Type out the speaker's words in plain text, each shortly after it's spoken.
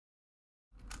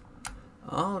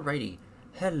Alrighty,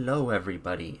 hello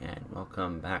everybody, and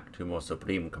welcome back to Mo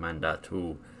Supreme Commander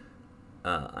 2.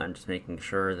 I'm just making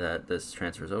sure that this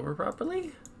transfers over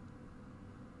properly.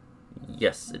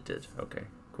 Yes, it did. Okay,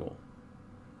 cool.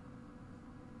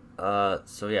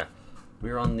 So yeah,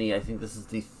 we're on the, I think this is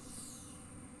the,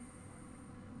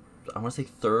 I want to say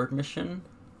third mission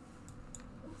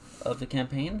of the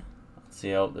campaign. Let's see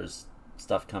how there's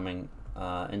stuff coming.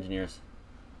 Engineers.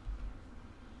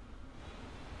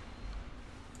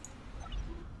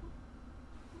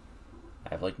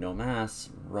 I have like no mass,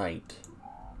 right.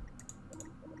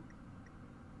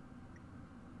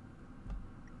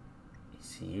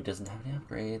 ECU doesn't have any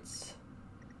upgrades.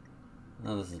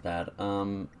 Oh, this is bad.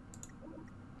 What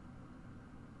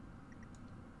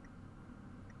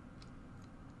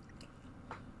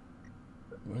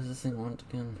does this thing want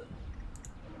again?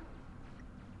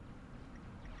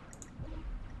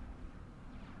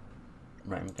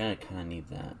 Right, I'm gonna kinda need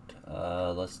that.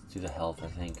 Let's do the health, I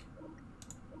think.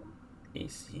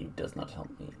 ACU does not help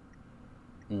me.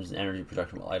 There's energy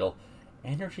production will idle.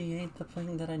 Energy ain't the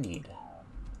thing that I need.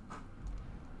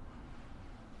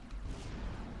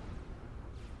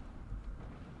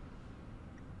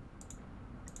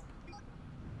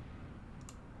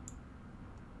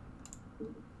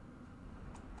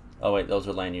 Oh wait, those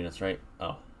are land units, right?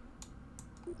 Oh.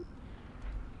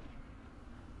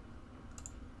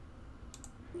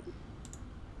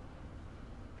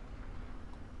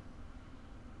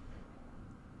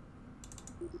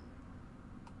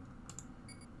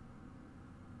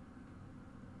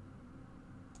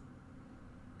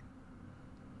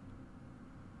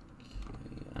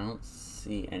 I don't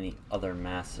see any other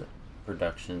mass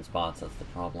production spots, that's the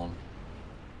problem.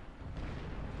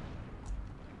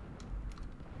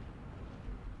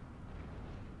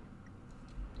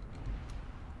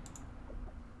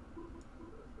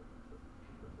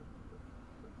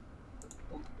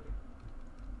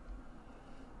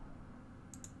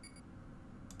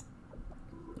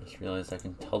 I just realized I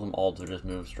can tell them all to just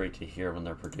move straight to here when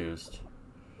they're produced.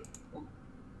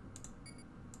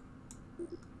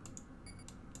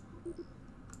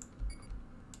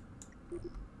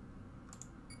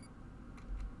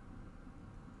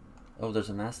 Oh, there's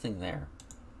a mass thing there.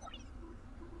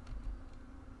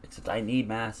 Except I need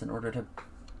mass in order to...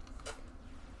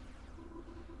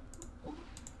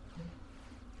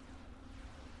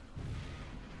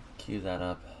 queue that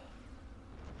up.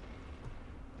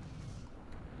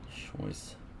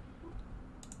 Choice.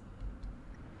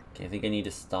 Okay, I think I need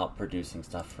to stop producing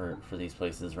stuff for these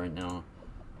places right now.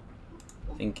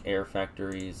 I think air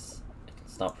factories, I can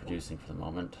stop producing for the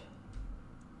moment.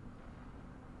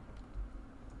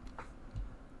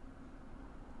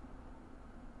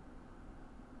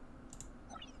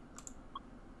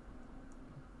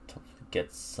 To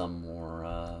get some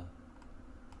more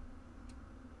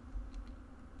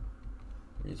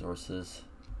resources.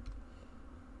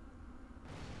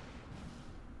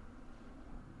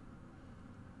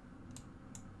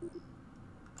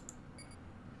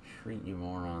 Treat you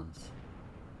morons.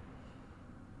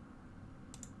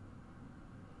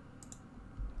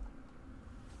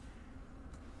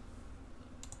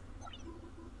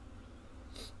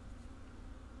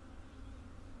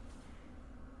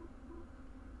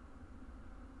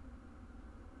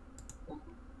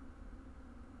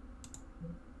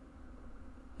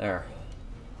 There.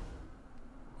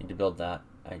 Need to build that.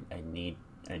 I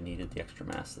needed the extra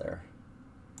mass there.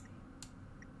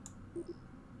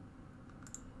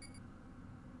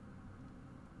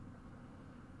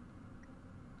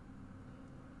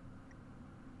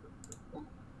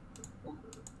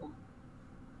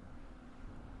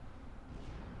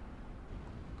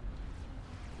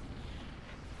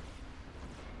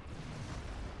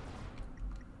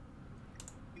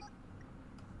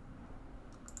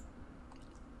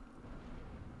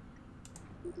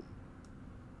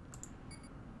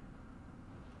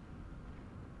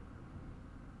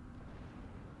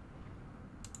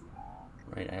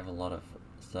 Right, I have a lot of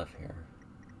stuff here.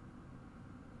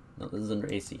 No, this is under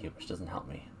ACU, which doesn't help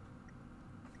me.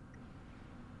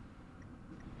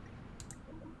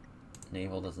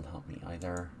 Naval doesn't help me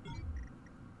either.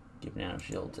 Give nano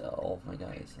shield to all of my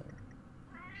guys there.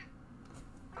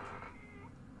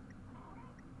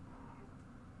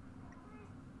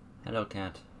 Hello,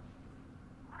 cat.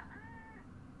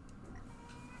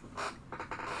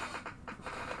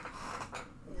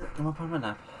 Come up on my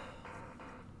lap.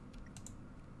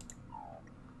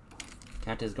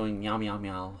 Cat is going meow meow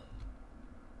meow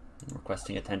and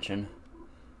requesting attention.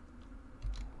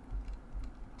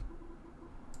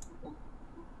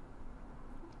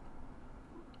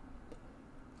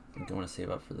 I think I want to save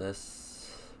up for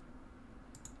this.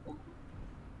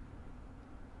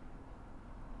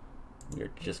 we're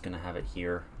just gonna have it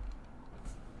here.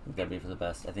 We gotta be for the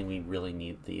best. I think we really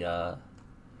need the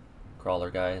crawler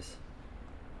guys.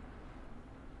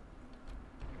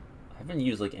 I haven't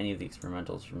used like any of the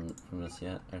experimentals from this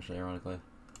yet, actually, ironically.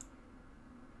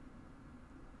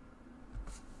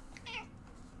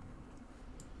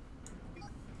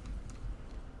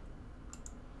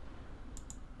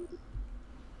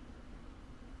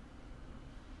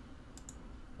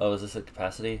 Oh, is this at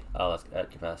capacity? Oh, that's at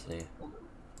capacity.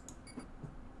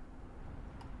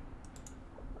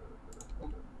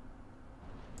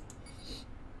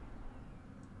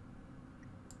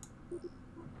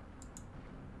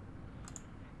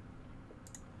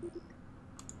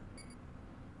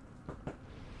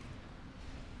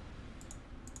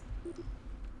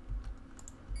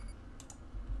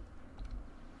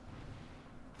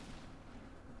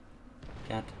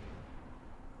 Cat.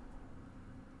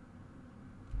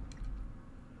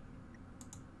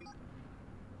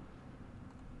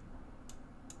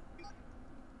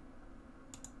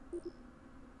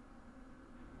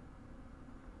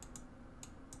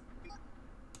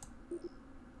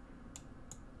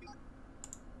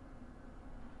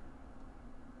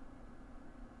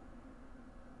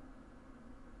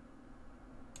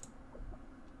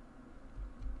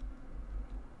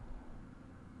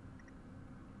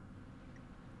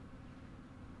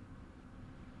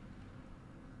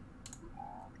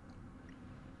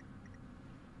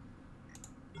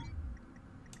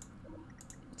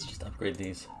 Let's just upgrade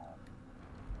these.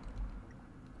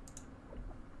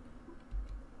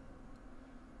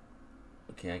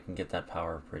 Okay, I can get that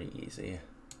power pretty easy.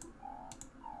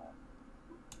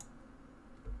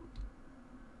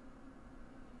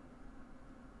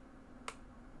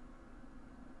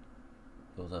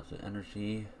 Goes up to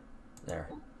energy. There.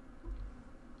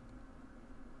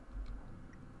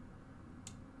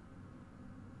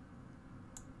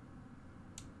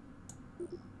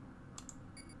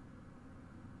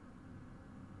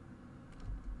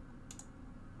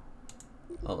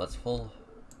 Oh, that's full.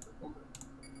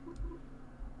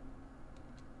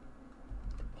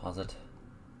 Deposit.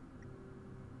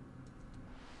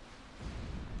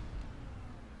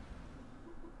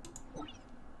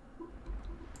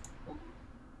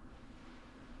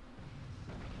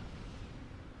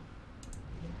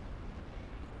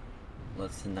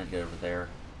 Let's send that guy over there.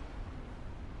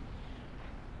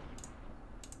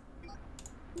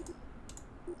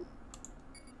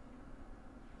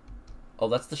 Oh,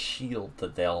 that's the shield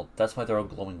that that's why they're all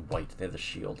glowing white. They have the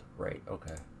shield. Right,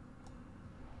 okay.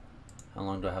 How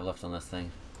long do I have left on this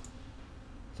thing?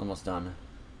 It's almost done.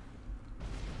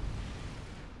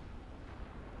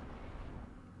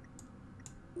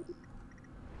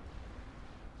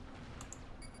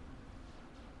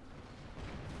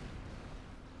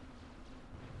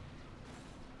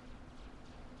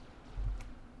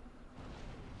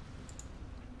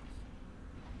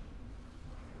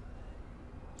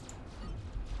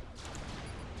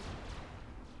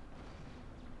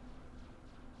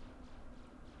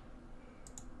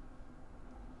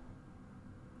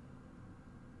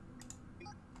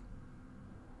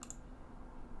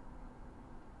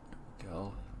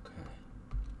 Go. Okay.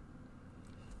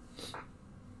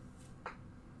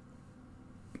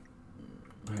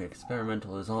 Alright,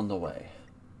 experimental is on the way.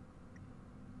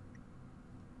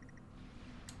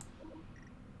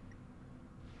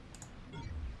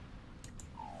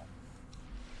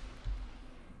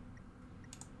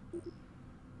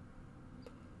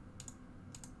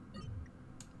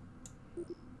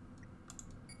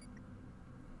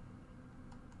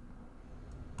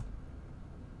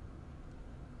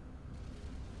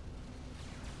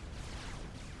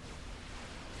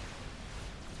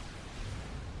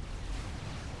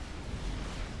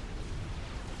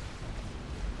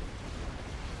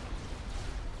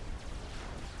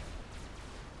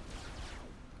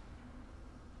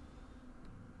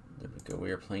 There we go. We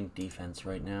are playing defense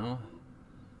right now.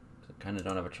 So kind of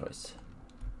don't have a choice.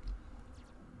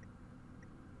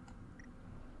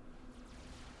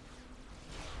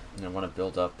 And I want to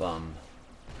build up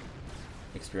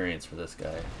experience for this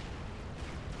guy.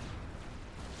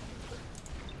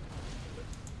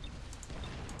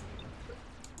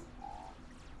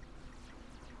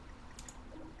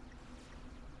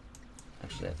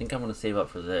 Actually, I think I'm going to save up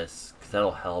for this, because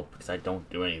that'll help, because I don't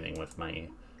do anything with my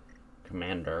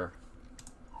commander.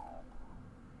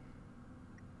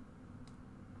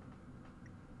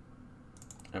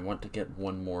 I want to get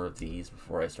one more of these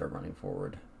before I start running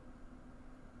forward.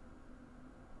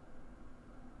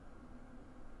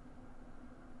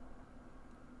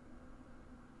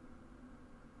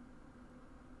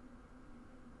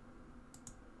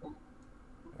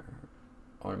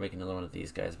 I want to make another one of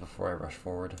these guys before I rush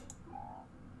forward.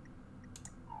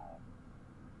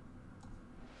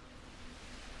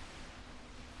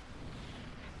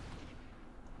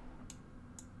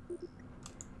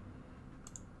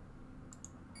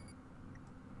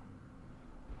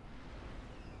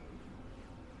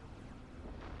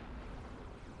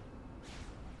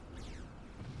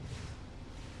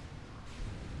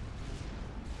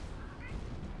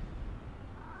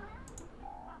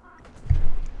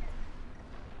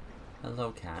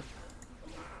 Hello, cat.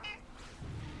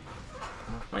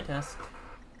 Come off my desk.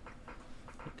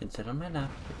 You can sit on my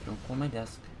lap, but don't pull my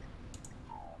desk.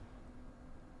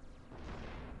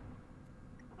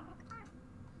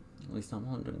 At least not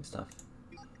while I'm doing stuff.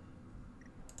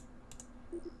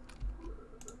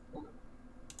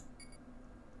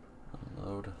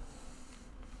 Unload.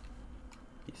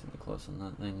 Decently close on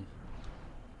that thing.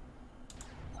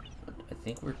 But I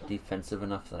think we're defensive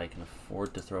enough that I can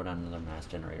afford to throw down another mass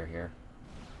generator here.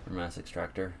 Or mass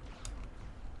extractor.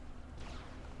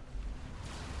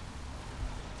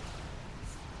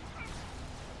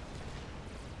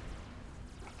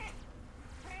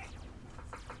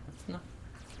 That's enough.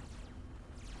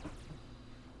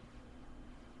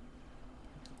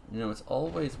 You know, it's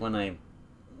always when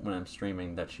I'm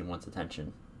streaming that she wants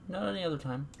attention. Not any other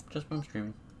time, just when I'm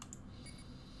streaming.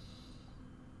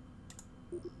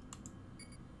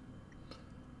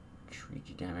 Treat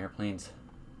you damn airplanes.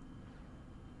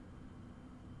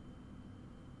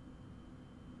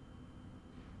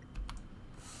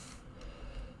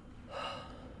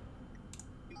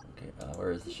 Okay,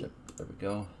 where is the ship? There we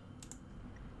go.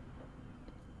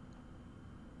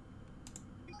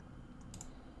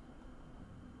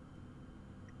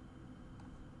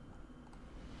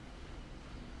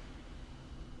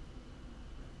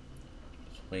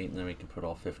 Wait, and then we can put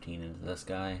all 15 into this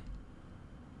guy.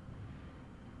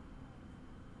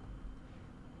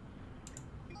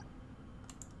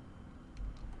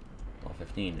 All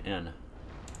 15 in.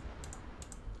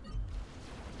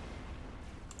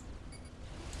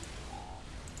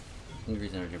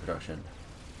 Increase energy production.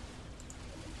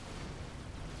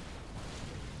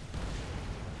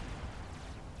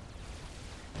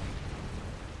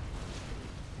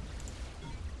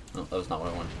 Oh, that was not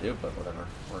what I wanted to do, but whatever,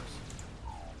 works.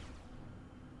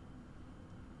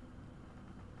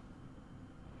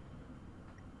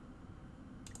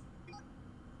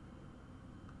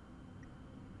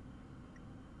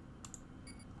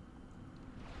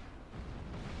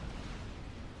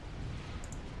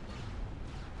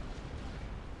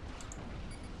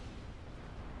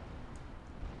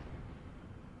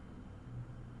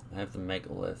 I have the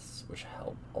megaliths, which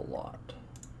help a lot.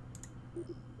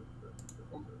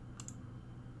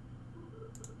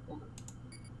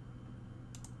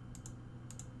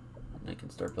 And I can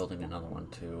start building another one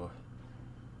too.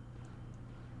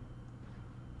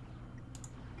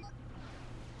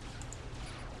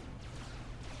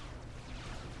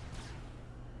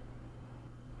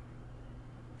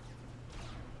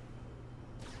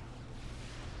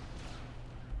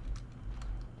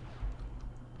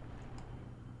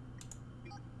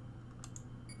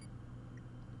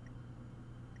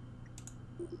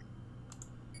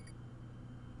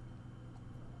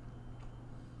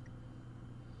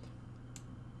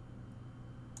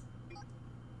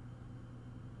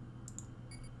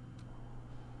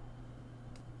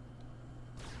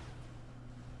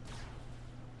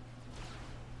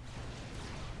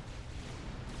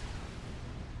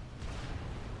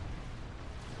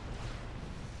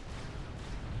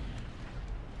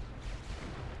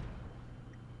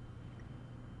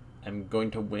 I'm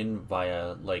going to win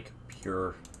via, like,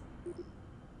 pure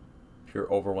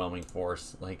overwhelming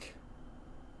force. Like,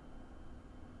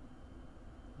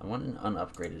 I want an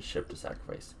unupgraded ship to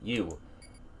sacrifice. You,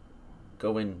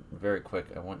 go in very quick.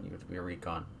 I want you to be a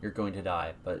recon. You're going to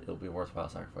die, but it'll be a worthwhile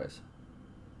sacrifice.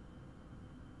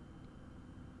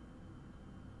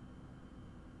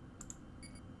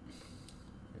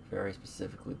 I very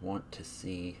specifically want to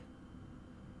see...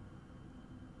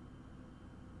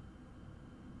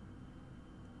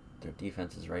 Their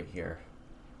defense is right here.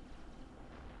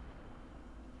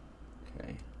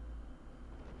 Okay.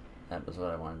 That was what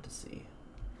I wanted to see.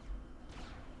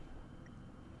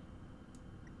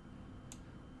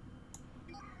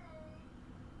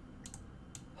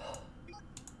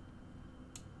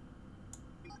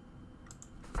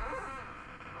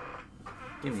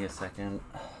 Give me a second.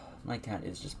 My cat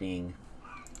is just being...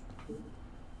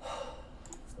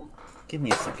 Give me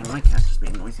a second. My cat's just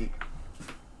being noisy.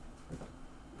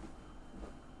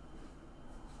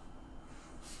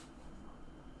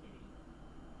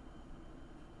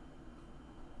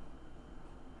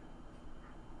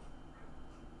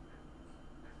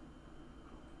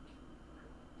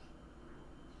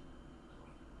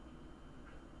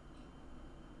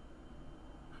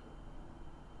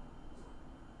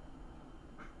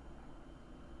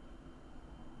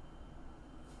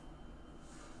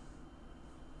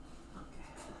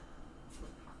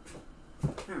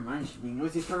 Never mind, she's being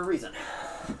noisy for a reason.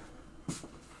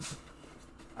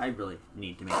 I really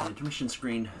need to make an intermission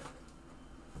screen.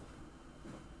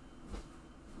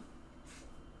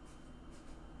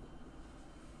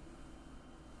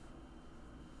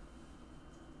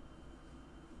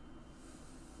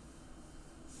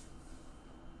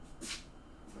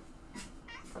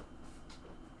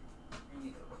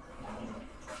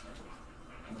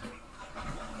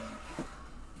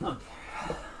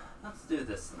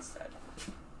 do this instead.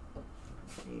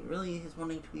 He really is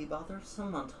wanting to be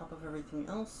bothersome on top of everything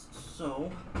else,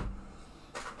 so...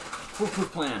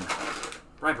 Foolproof plan.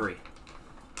 Bribery.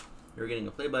 You're getting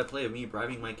a play-by-play of me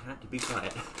bribing my cat to be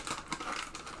quiet.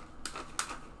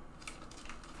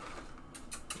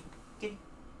 Kitty.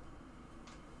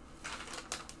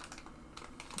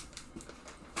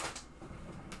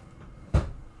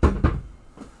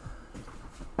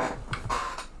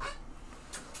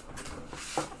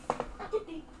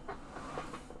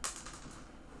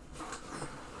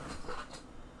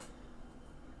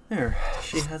 There,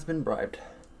 she has been bribed.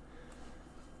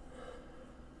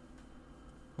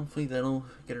 Hopefully that'll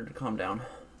get her to calm down.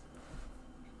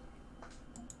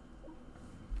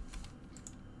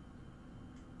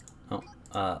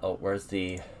 Oh, where's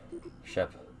the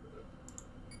ship?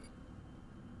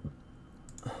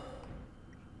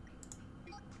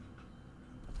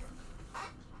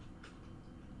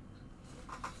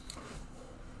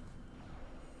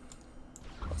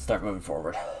 Let's start moving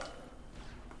forward.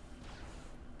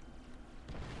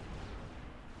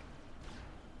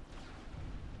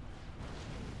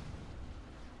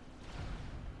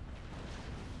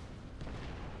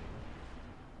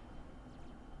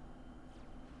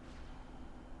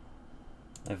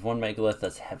 I have one megalith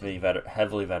that's heavily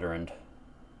veteraned.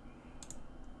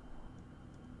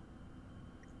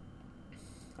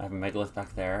 I have a megalith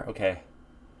back there. Okay.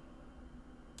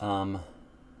 No,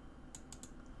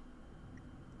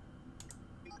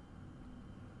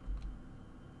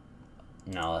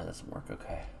 that doesn't work.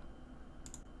 Okay.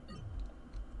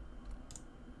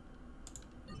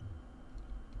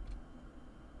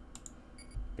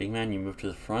 Big man, you move to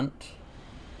the front.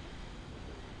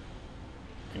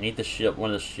 I need the shield,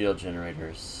 one of the shield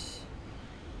generators.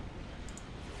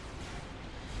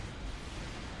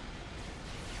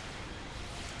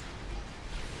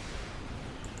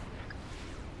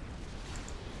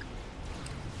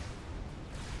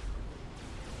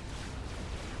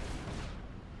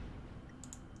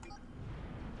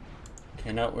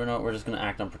 Okay, no, we're just gonna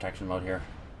act on protection mode here.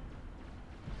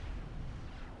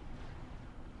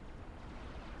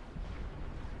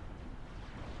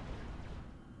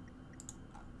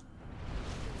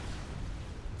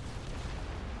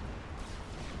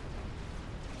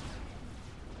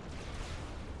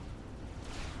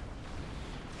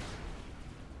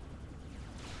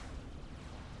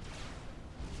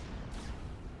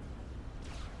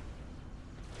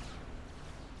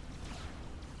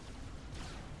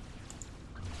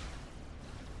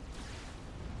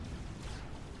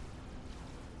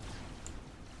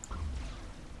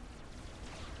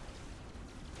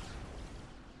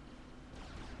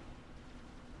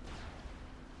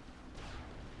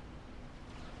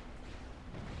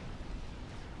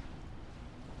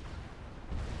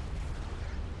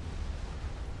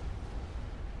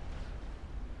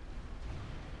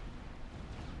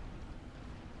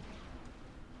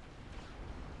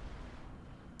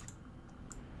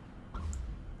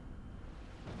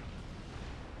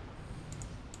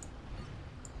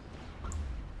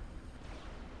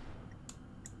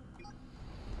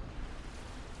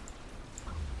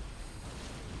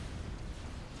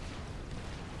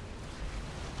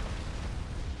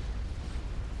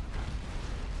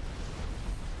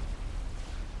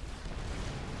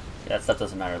 That stuff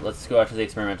doesn't matter. Let's go after the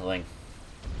experimental thing.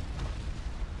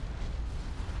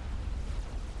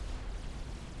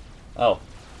 Oh.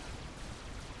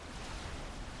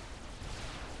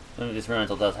 I mean, the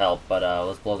experimental does help, but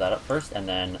let's blow that up first, and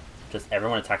then just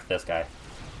everyone attack this guy.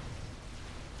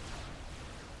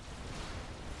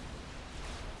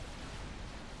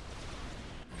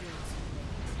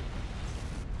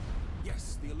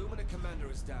 Yes, the Illumina commander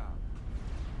is down.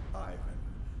 Ivan,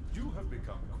 you have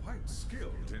become quite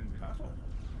skilled in battle.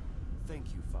 Thank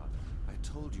you, Father. I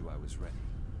told you I was ready.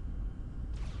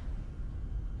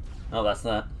 Oh, that's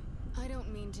not. I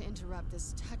don't mean to interrupt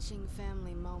this touching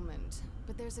family moment,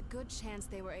 but there's a good chance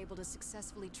they were able to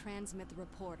successfully transmit the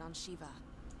report on Shiva.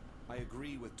 I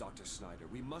agree with Dr. Snyder.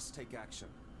 We must take action.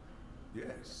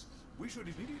 Yes, we should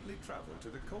immediately travel to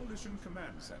the Coalition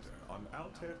Command Center on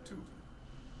Altair 2.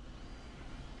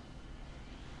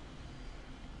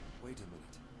 Wait a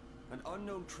minute. An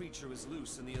unknown creature is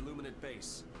loose in the Illuminate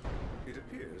base. It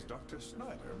appears Dr.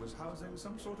 Snyder was housing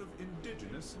some sort of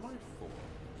indigenous life form.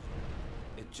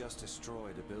 It just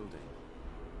destroyed a building.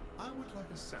 I would like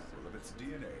a sample of its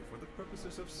DNA for the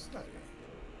purposes of study.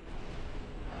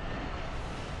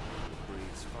 It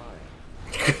breathes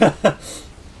fire.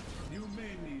 You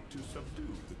may need to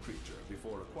subdue the creature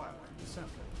before acquiring the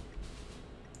sample.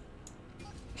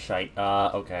 Shite.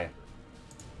 Okay.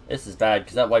 This is bad,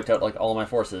 because that wiped out, like, all of my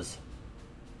forces.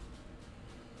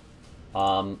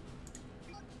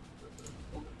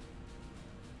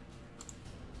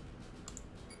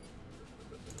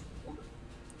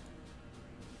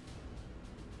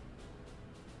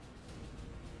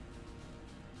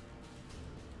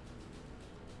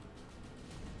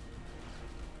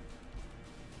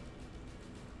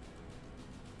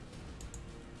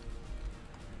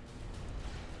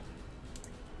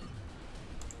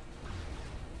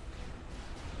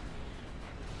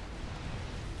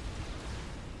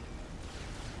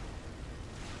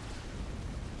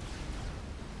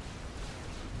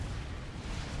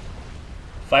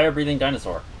 fire-breathing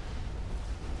dinosaur.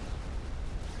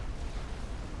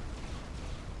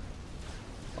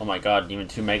 Oh my god, even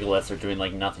 2 megaliths are doing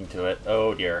like nothing to it.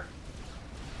 Oh dear.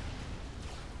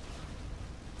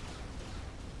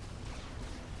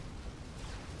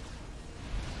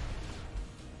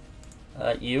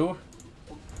 You?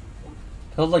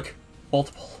 Killed like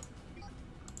multiple.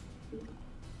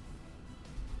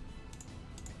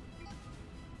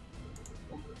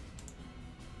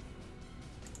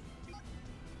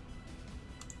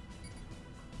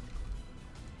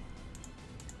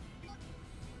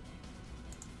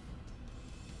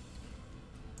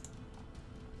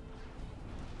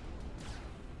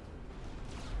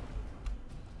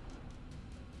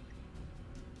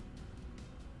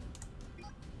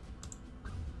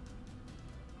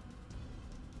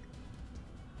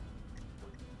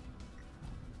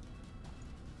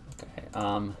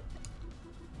 Okay,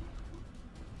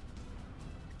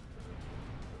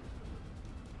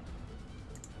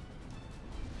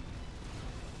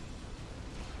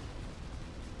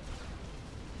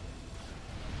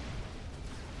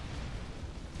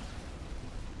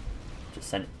 just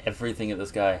send everything at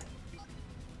this guy.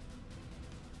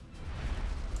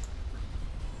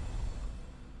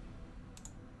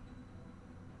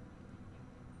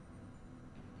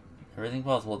 Everything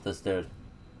possible with this dude.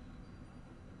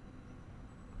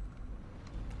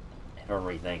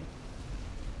 Everything.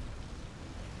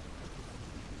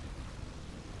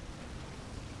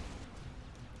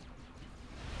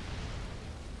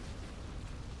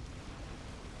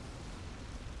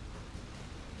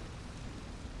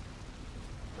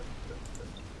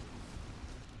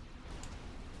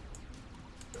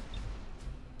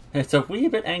 It's a wee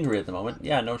bit angry at the moment.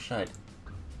 Yeah, no shite.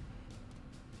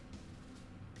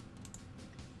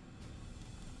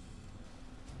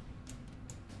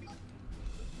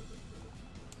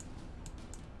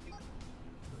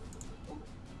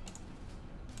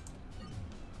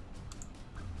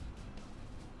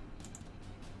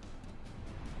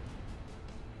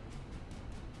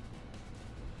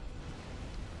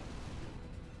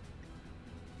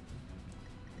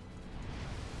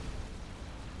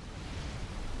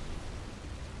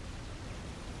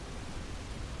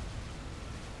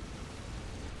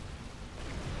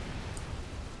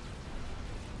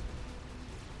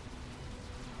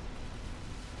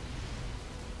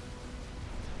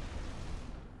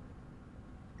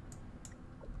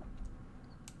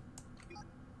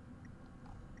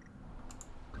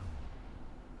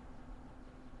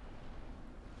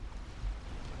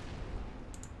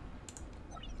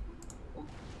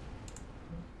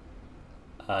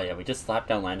 Yeah, we just slapped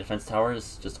down land defense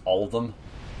towers, just all of them.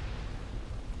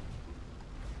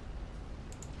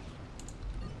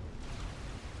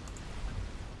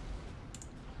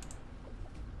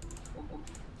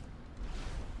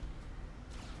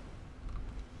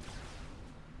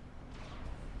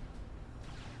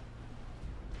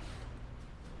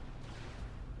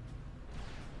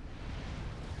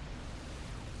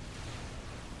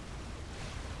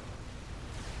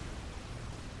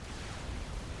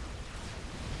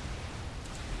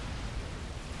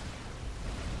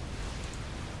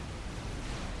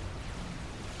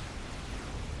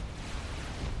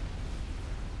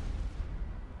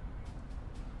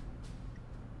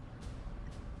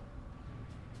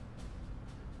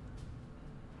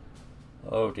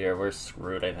 Oh dear, we're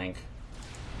screwed, I think.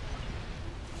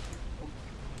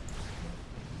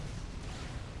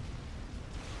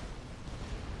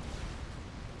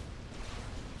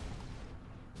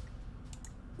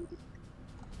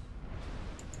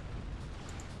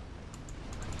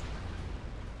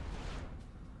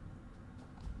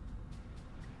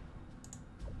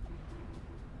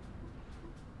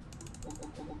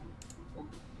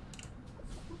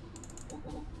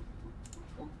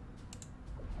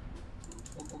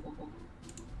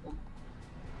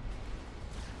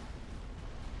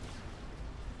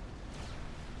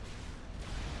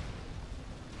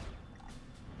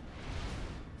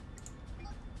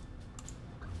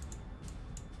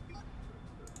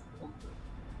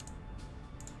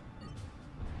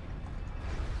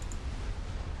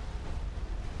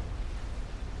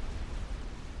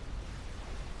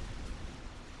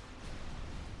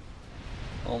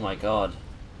 Oh my god.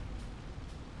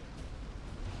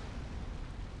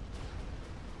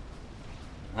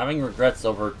 I'm having regrets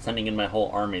over sending in my whole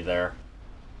army there.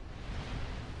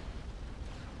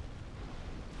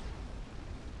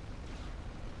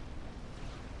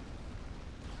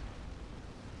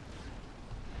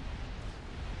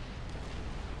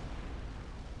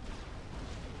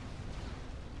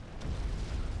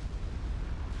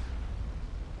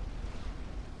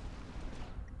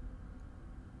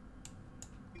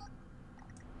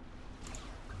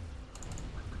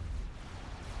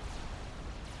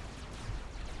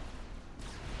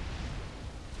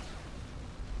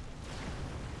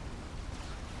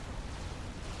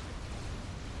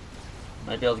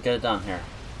 Might be able to get it done here.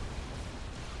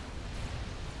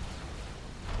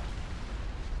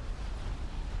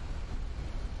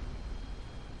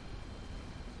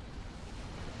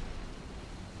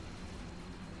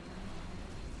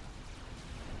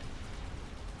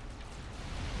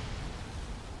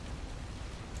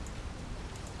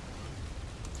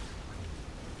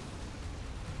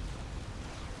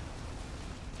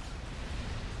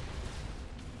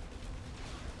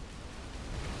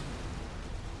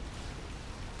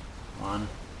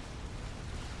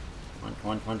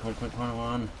 Come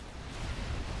on.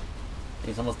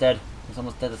 He's almost dead. He's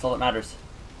almost dead. That's all that matters.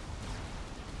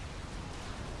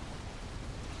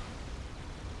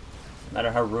 No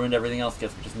matter how ruined everything else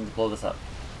gets, we just need to blow this up.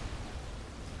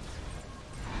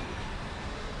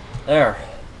 There.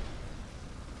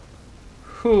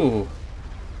 Whew.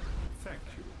 Thank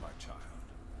you, my child.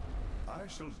 I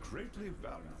shall greatly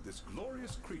value this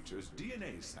glorious creature's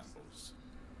DNA samples.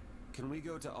 Can we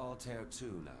go to Altair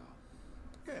 2 now?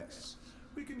 Yes,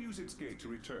 we can use its gate to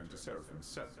return to Seraphim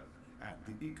 7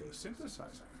 and the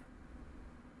eco-synthesizer.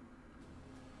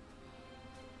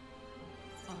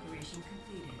 Operation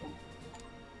completed.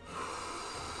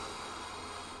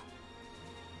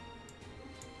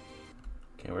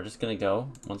 Okay, we're just gonna go,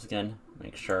 once again,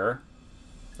 make sure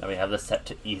that we have this set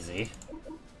to easy.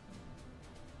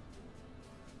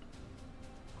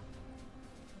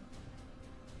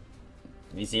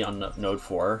 Easy on node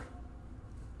 4.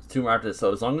 2 more after this,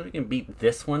 so as long as we can beat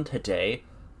this one today,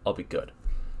 I'll be good.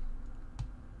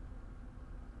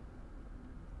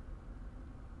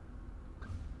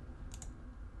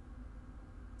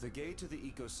 The gate to the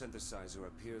eco-synthesizer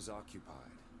appears occupied.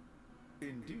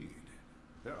 Indeed.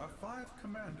 There are 5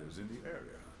 commanders in the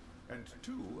area, and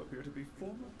 2 appear to be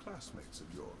former classmates of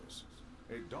yours.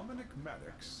 A Dominic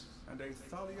Maddox and a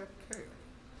Thalia Kale.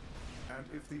 And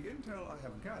if the intel I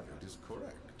have gathered is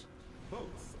correct,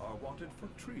 both are wanted for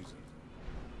treason.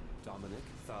 Dominic,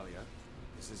 Thalia,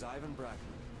 this is Ivan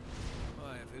Brackman.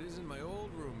 Why, if it isn't my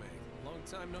old roommate. Long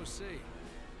time no see.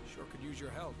 Sure could use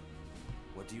your help.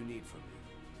 What do you need from me?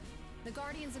 The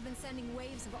Guardians have been sending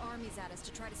waves of armies at us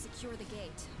to try to secure the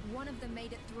gate. One of them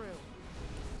made it through.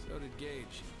 So did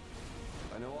Gage.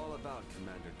 I know all about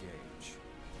Commander Gage.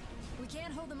 We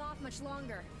can't hold them off much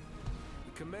longer.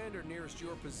 The commander nearest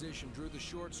your position drew the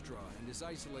short straw and is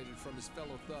isolated from his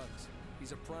fellow thugs.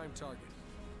 He's a prime target.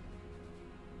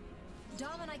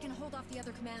 Dom and I can hold off the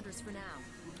other commanders for now.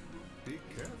 Be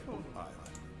careful,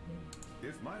 Ivan.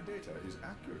 If my data is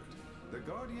accurate, the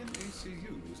Guardian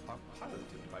ACUs are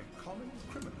piloted by common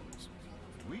criminals.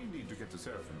 We need to get to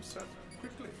Seraphim 7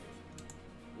 quickly.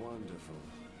 Wonderful.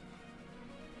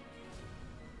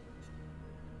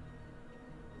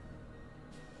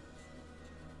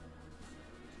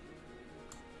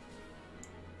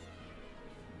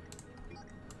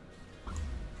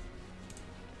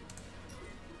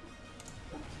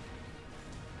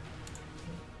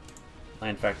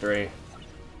 Land factory.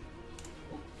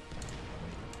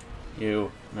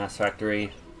 You, mass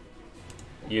factory.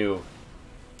 You,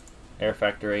 air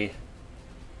factory.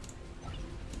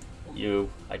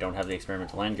 You, I don't have the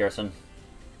experimental land garrison.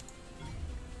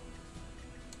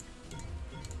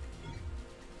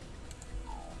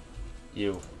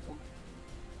 You.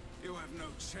 You have no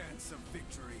chance of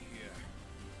victory here.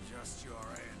 Just your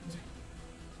end.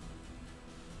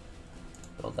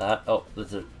 Build that. Oh,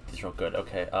 these are real good.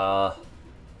 Okay,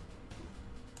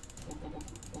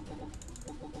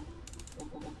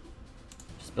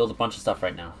 just build a bunch of stuff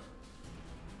right now.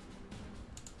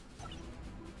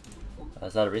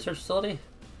 Is that a research facility?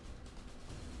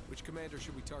 Which commander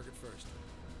should we target first?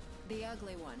 The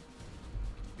ugly one.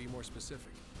 Be more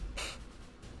specific.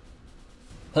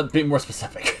 Be more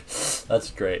specific. That's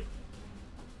great.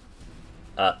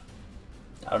 I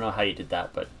don't know how you did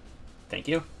that, but thank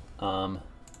you.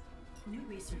 New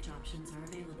research options are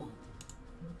available.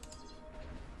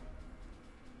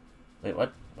 Wait,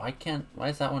 what? Why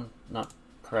is that one not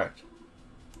correct?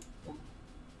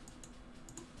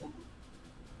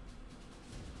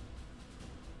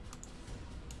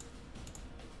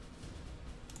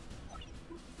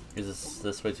 Is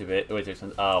this way too big? Way too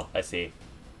expensive? Oh, I see.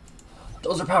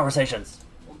 Those are power stations!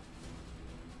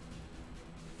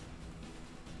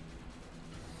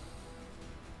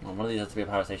 Well, one of these has to be a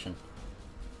power station.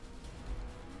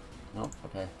 Nope,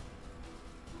 okay.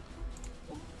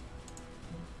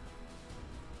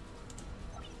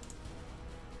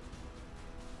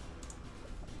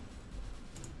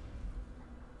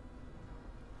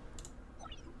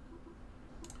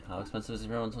 How expensive is the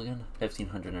real rental again?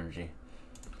 1500 energy.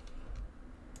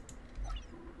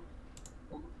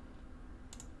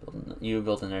 You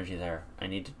build energy there. I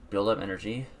need to build up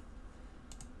energy.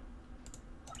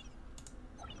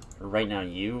 right now,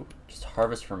 you just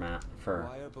harvest for Matt.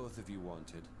 Why are both of you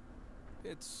wanted?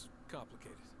 It's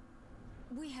complicated.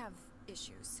 We have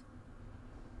issues.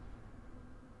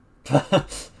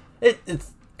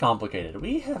 It's complicated.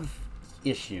 We have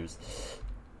issues.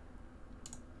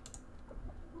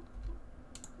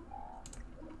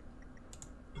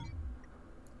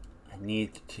 I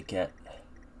need to get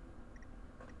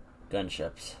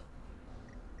gunships.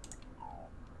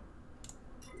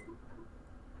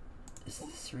 Is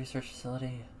this a research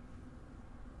facility?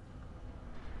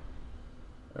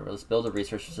 Or let's build a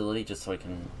research facility just so I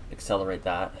can accelerate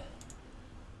that.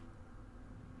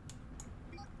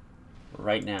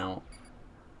 Right now,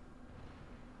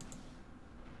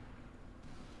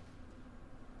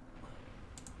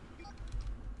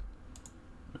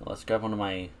 let's grab one of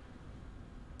my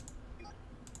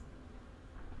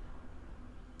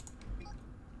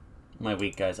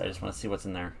weak guys. I just want to see what's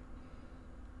in there.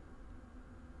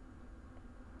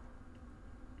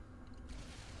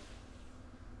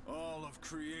 All of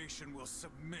creation will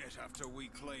submit after we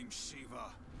claim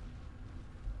Shiva.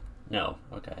 No,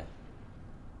 okay.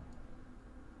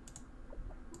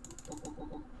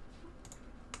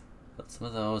 Put some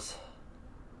of those.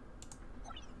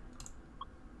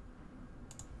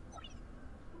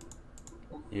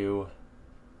 You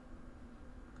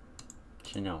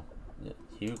know,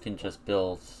 you can just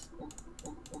build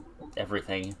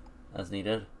everything as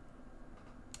needed.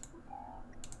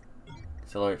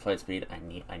 Accelerate flight speed.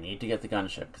 I need to get the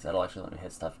gunship because that'll actually let me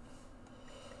hit stuff.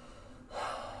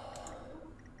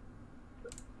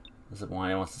 This is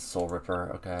why I want the Soul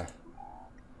Ripper. Okay.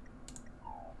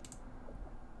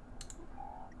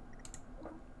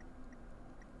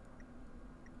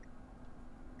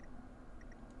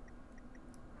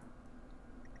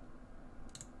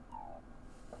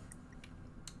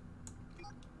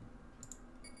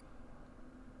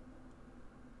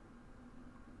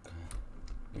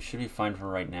 We should be fine for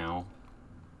right now.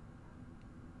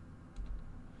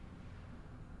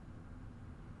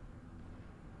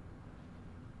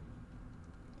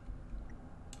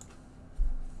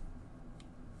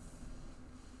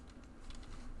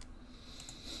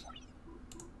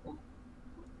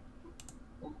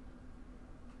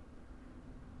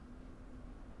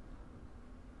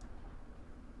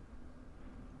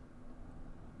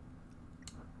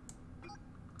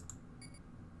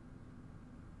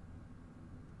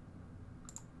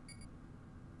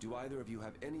 Do either of you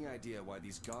have any idea why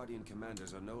these Guardian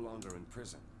commanders are no longer in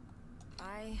prison?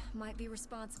 I might be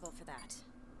responsible for that.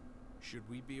 Should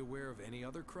we be aware of any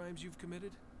other crimes you've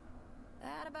committed?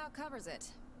 That about covers it.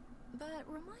 But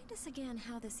remind us again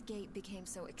how this gate became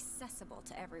so accessible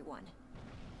to everyone.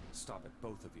 Stop it,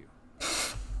 both of you.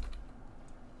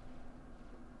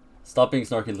 Stop being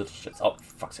snarky little shits. Oh,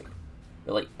 for fuck's sake.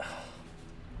 Really?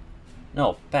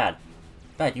 No, bad.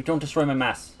 Bad, you don't destroy my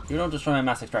mass. You don't destroy my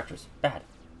mass extractors. Bad.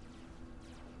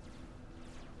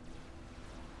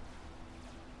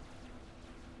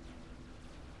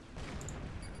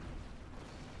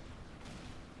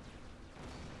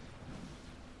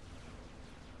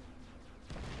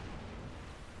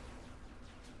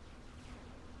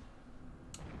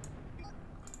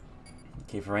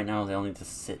 Okay, for right now, they'll need to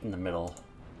sit in the middle.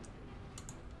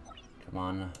 Come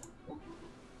on.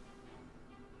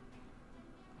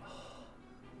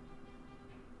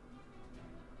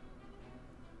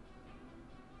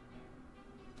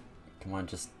 Come on,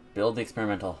 just build the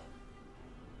experimental.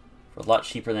 For a lot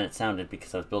cheaper than it sounded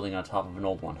because I was building on top of an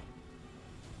old one.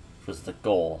 Which was the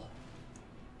goal.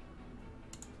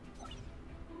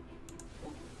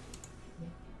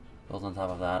 Build on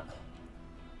top of that.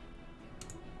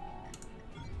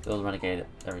 Build Renegade.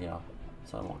 There we go.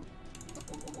 That's what I want.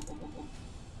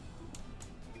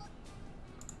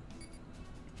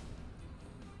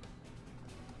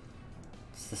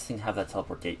 Does this thing have that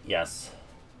teleport gate? Yes.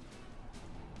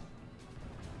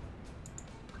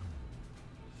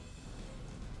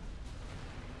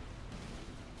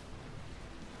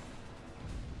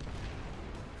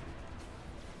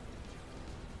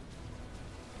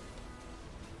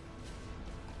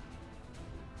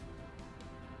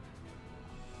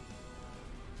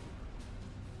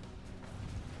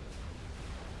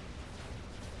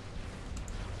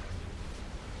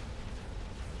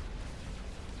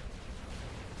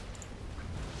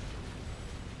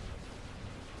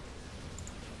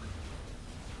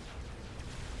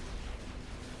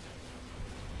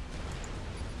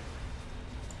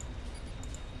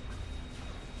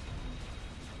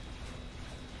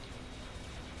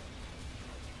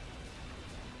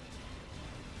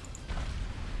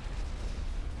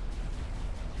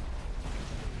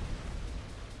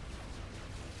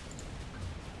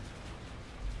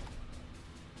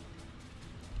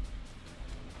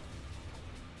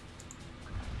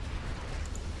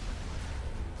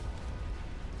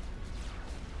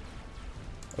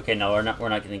 Okay, no, we're not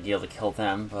gonna be able to kill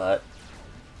them, but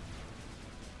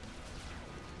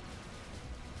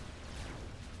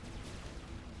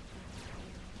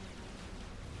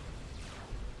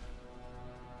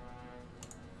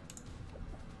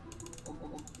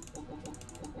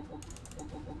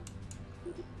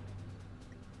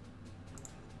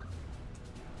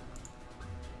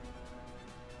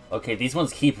okay, these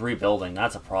ones keep rebuilding.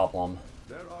 That's a problem.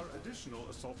 There are additional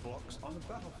assault blocks on the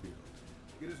battlefield.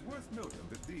 It is worth noting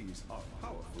that these are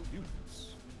powerful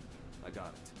units. I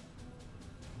got it.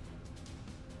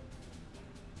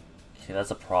 Okay,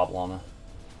 that's a problem.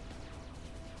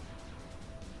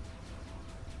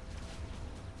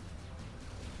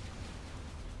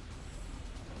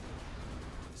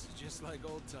 This is just like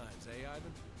old times, eh, Ivan?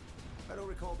 I don't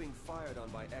recall being fired on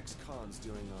by ex-cons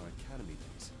during our academy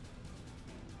days.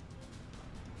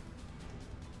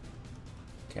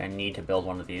 Okay, I need to build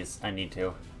one of these. I need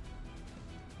to.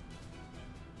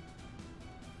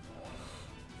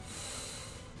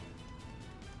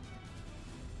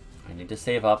 I need to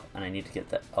save up, and I need to get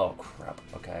that. Oh, crap.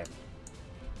 Okay.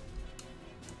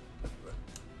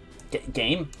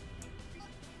 Game?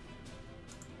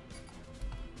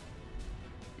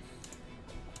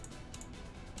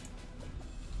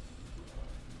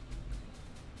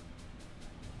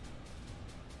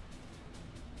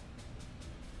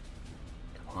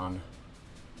 Come on.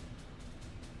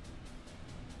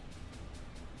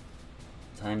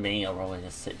 Time being, I'll probably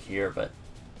just sit here, but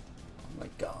oh my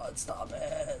god, stop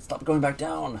it. Stop going back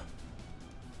down.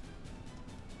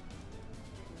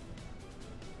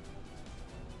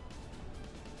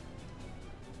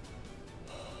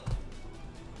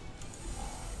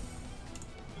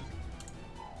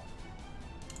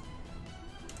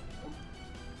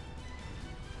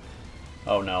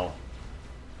 Oh no.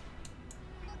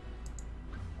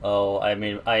 Oh, I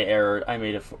made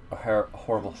a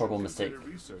horrible mistake.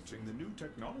 Consider researching the new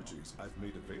technologies I've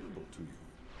made available to you.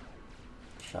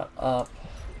 Shut up.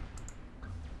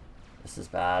 This is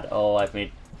bad. Oh, I've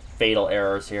made fatal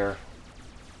errors here.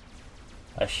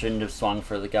 I shouldn't have swung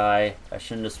for the guy. I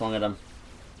shouldn't have swung at him.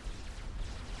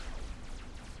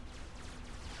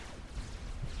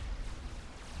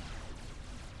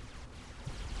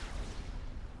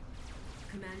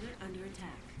 Commander under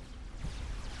attack.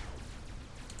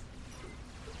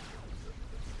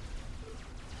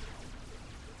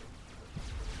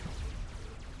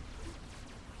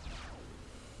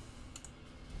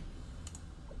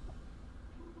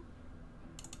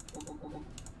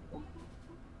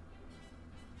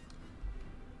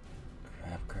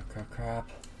 Crap.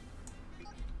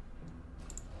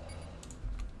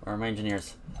 Where are my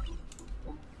engineers?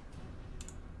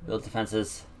 Build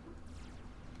defenses.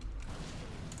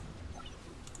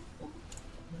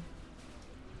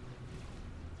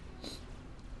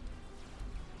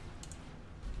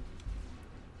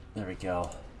 There we go.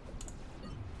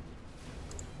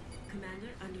 Commander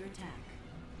under attack.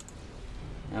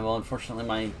 Yeah, well, unfortunately,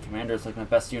 my commander is like my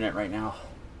best unit right now.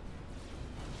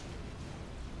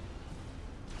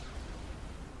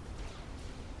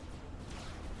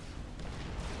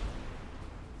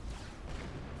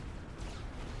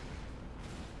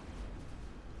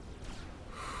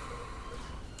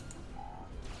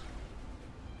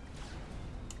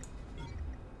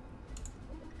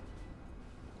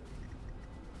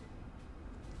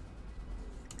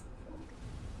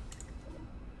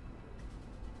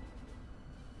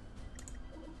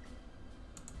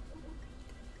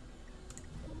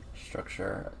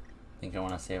 Structure. I think I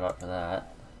want to save up for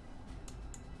that.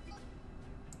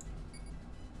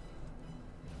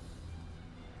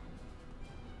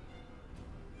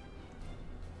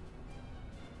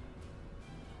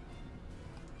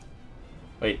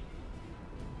 Wait.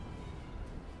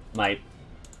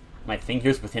 My thing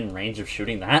here's within range of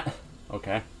shooting that?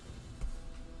 Okay.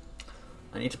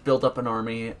 I need to build up an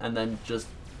army and then just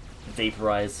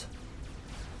vaporize.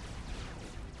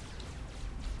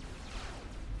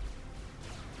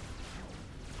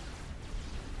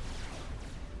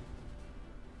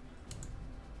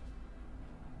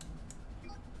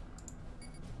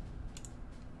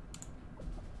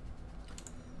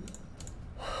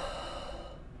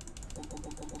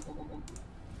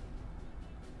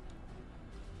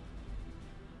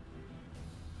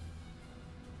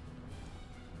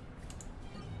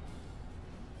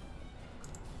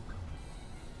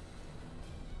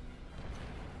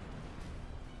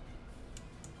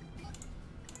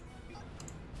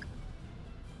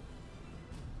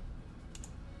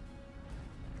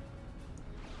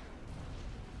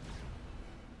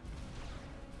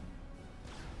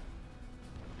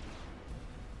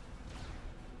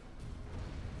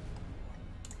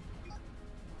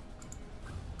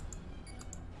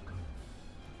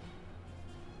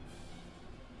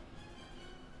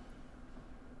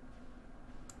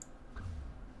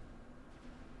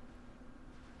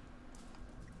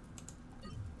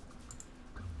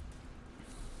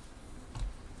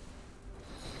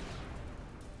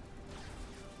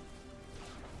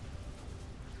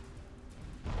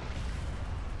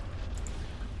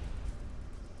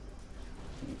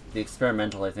 The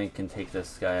experimental, I think, can take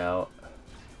this guy out.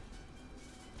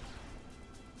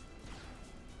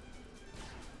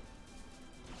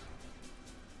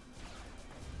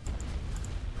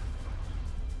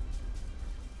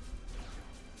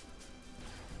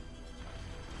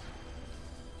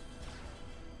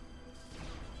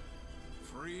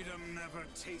 Freedom never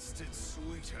tasted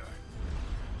sweeter.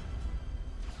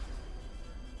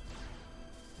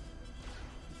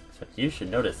 So you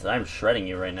should notice that I'm shredding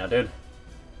you right now, dude.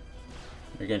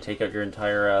 You're gonna take out your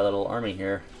entire little army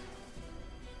here.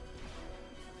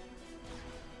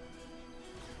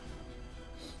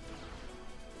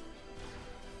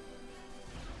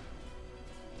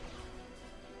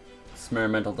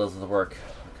 Experimental does the work.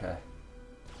 Okay.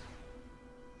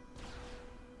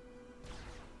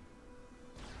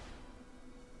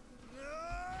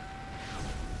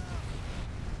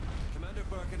 Commander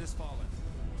Birkin has fallen.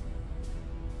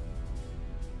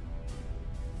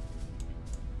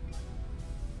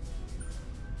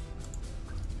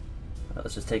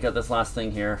 Let's just take out this last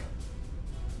thing here.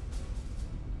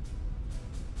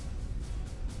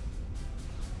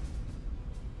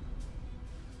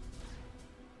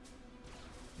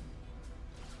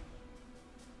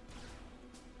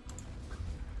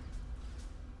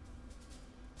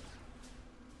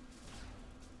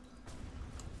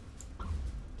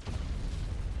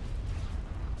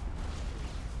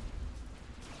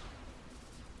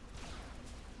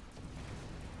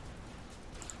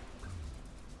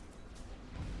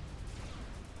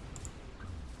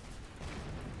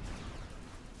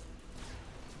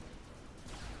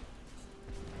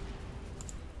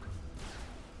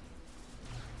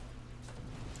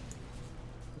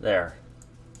 There.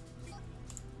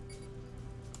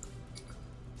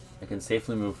 I can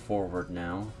safely move forward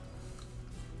now.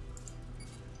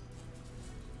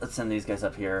 Let's send these guys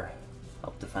up here.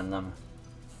 Help defend them.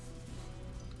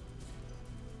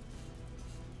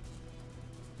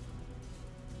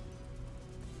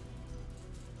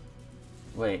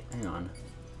 Wait, hang on.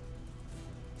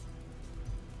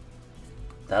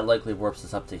 That likely warps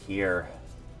us up to here.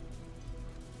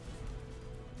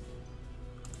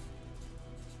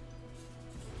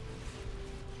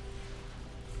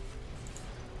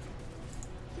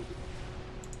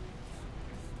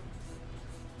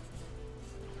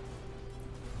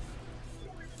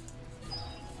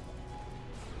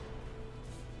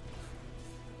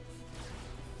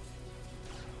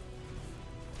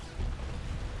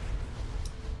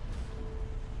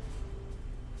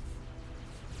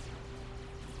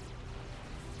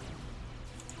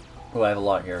 Oh, I have a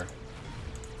lot here.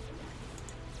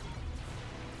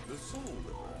 The Soul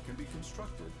River can be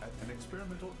constructed at an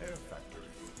experimental air factory.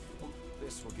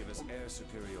 This will give us air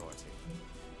superiority.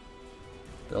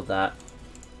 Build that.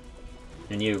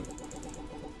 And you.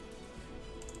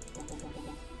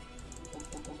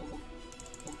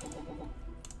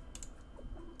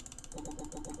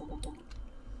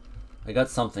 I got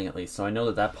something at least, so I know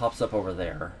that that pops up over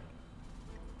there.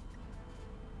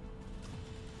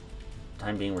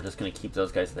 Time being, we're just going to keep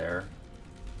those guys there.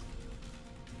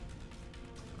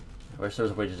 I wish there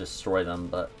was a way to destroy them,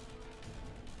 but...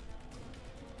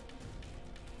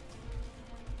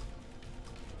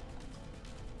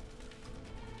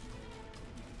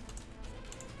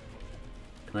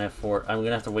 Can I afford... I'm going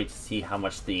to have to wait to see how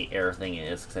much the air thing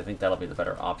is, because I think that'll be the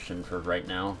better option for right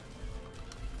now.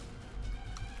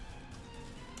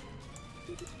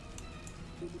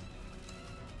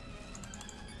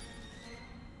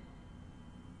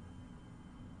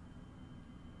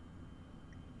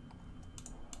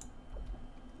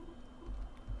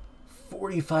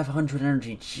 $4,500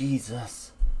 energy,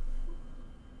 Jesus.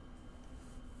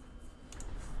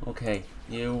 Okay,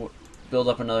 you build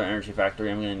up another energy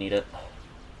factory, I'm gonna need it.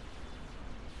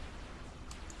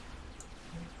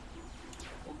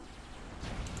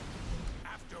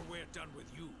 After we're done with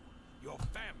you, your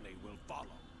family will follow.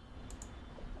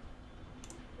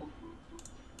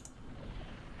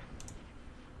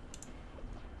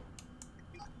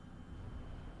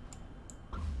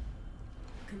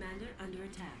 Commander under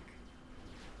attack.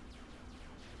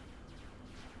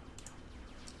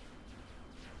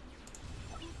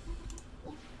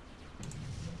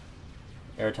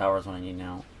 Air tower is what I need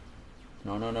now.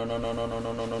 No, no, no, no, no, no, no,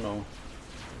 no, no, no, no.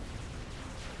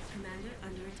 Commander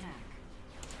under attack.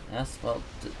 Yes, well,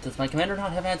 does my commander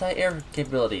not have anti-air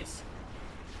capabilities?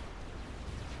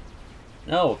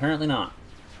 No, apparently not.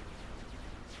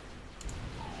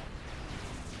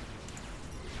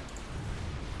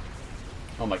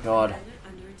 Oh my god. Commander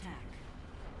under attack.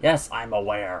 Yes, I'm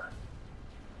aware.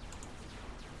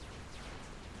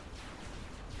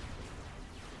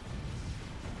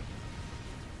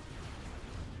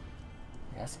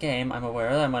 Yes, game. I'm aware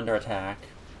that I'm under attack.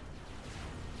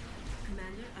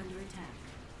 Commander under attack.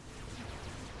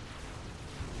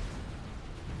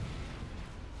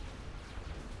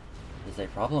 There's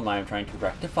a problem I am trying to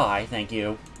rectify. Thank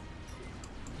you.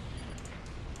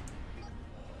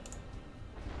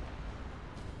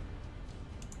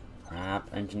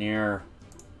 Crap. Engineer.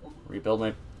 Rebuild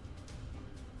my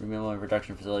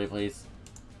production facility, please.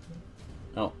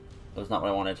 No, that was not what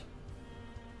I wanted.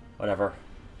 Whatever.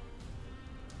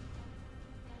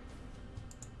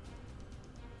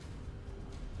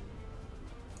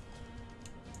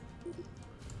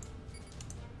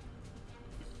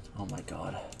 Oh my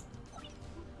god.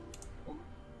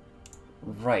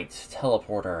 Right,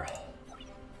 teleporter.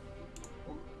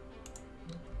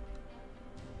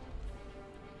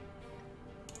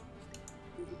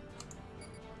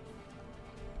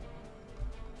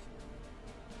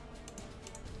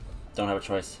 Don't have a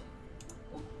choice.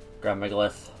 Grab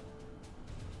Megalith.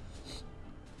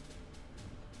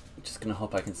 Just gonna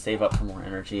hope I can save up for more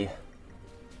energy.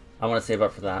 I want to save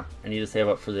up for that. I need to save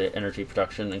up for the energy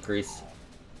production increase.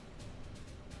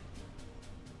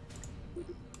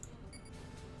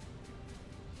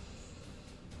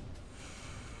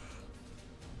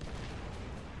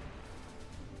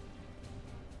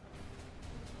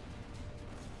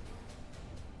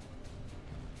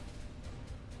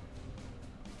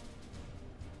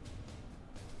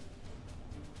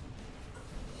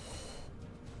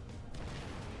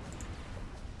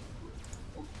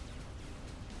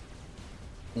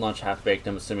 Launch half-baked,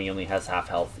 I'm assuming he only has half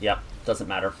health. Yep, doesn't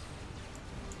matter.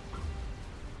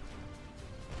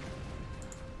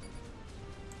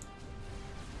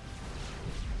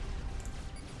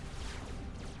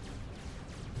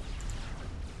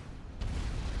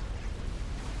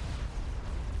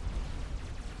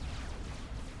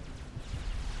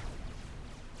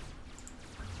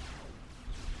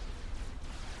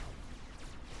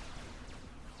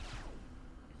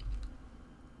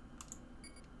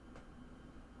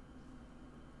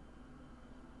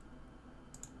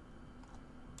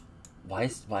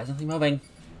 Why isn't he moving?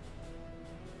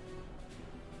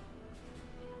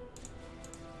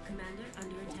 Commander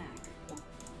under attack.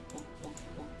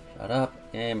 Shut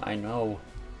up, game, I know.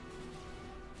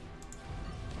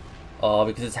 Oh,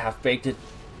 because it's half-baked, it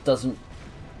doesn't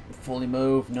fully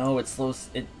move. No, it slows,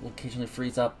 it occasionally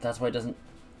frees up. That's why it doesn't...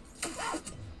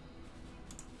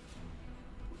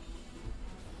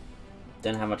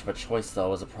 Didn't have much of a choice, though,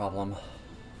 was a problem.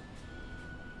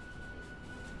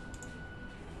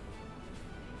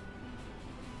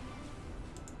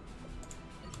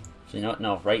 So you know what?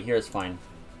 No, right here is fine.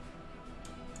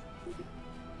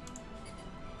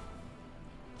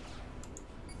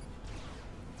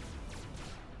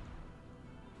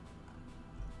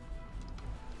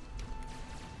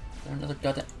 Is there another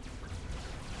goddamn...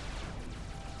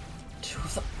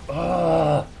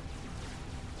 Ugh!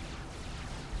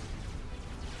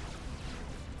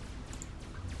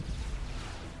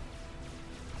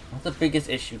 Not the biggest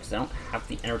issue, because I don't have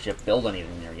the energy to build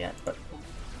anything there yet, but...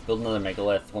 Build another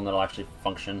Megalith, one that'll actually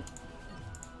function.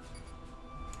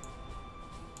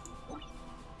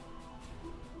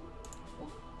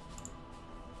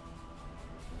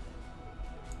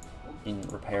 In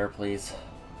repair, please.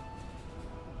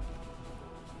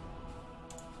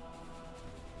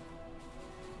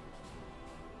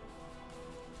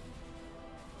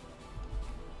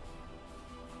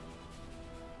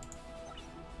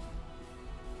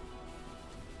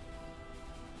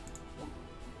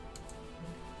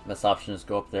 Best option is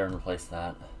go up there and replace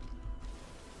that.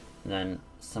 And then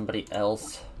somebody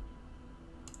else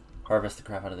harvest the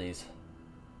crap out of these.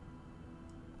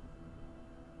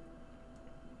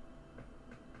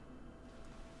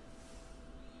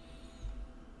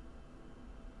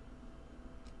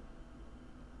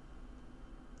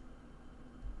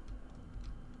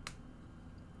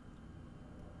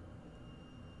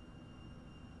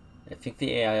 I think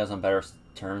the AI is on better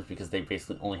terms because they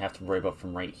basically only have to worry about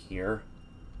from right here.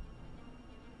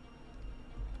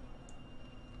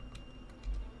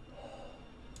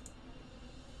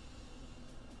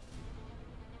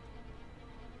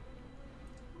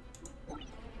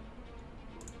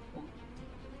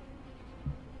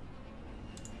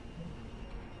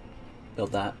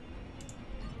 Build that.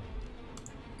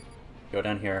 Go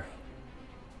down here.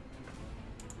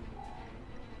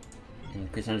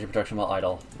 Increase energy production while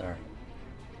idle. There.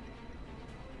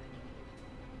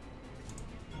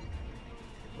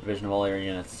 Division of all air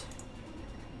units.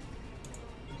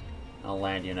 Now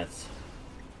land units.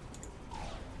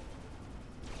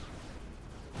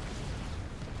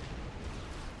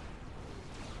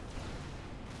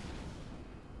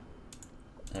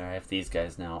 There, I have these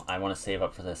guys now. I want to save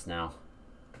up for this now.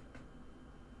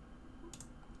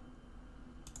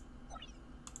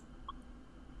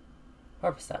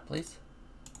 Harvest that, please.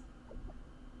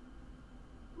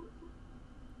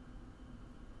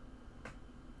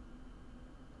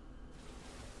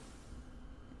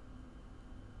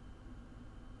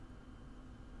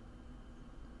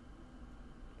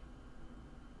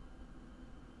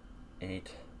 $8,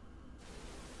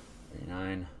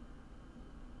 $39,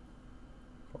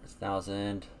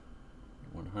 4,000,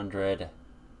 100,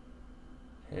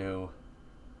 2,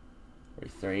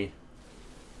 43,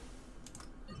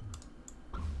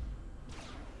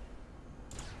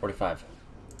 45.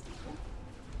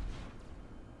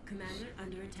 Commander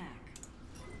under attack.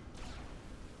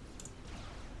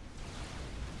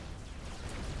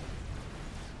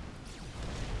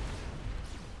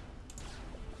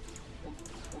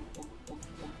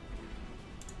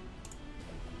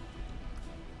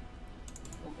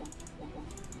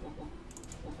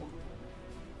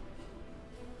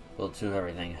 Build 2 of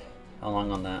everything. How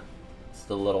long on that?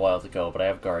 Still a little while to go, but I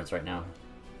have guards right now.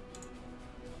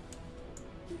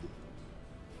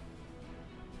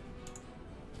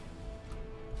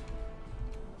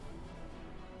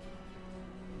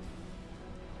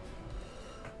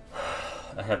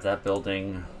 I have that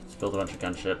building. Let's build a bunch of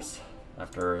gunships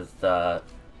after the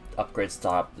upgrade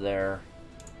stop there.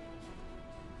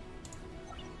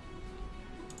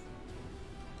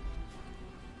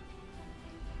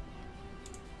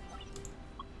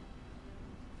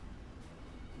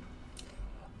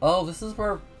 Oh, this is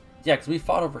where... Yeah, because we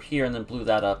fought over here and then blew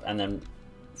that up and then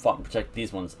fought and protected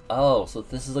these ones. Oh, so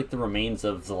this is like the remains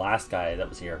of the last guy that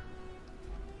was here.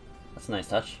 That's a nice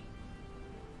touch.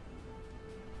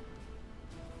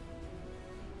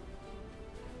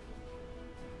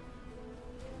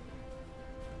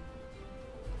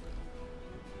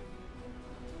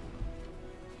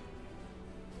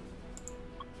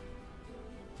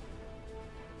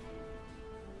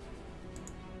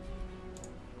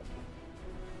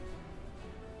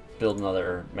 Build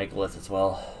another megalith as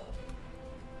well.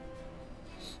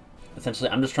 Essentially,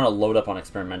 I'm just trying to load up on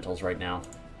experimentals right now.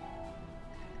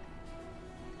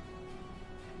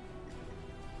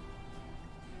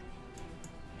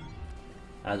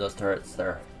 Add those turrets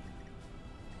there.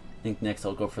 I think next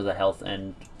I'll go for the health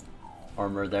and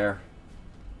armor there.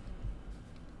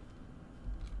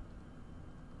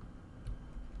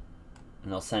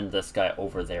 And I'll send this guy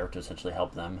over there to essentially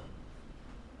help them.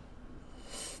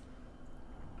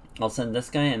 I'll send this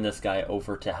guy and this guy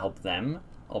over to help them.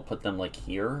 I'll put them like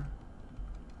here.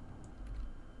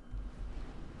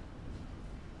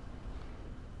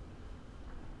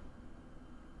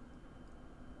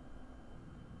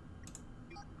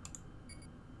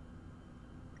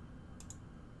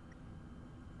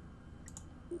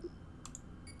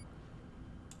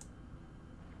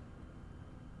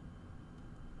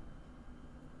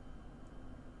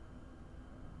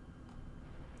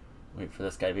 Wait for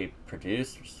this guy to be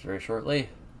produced very shortly.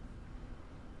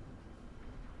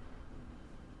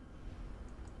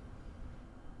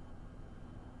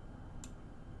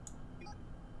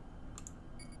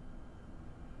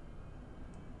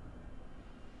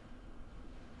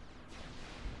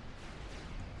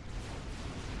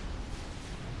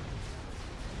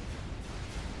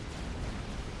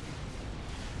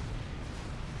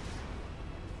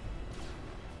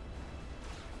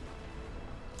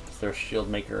 Their shield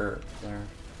maker there.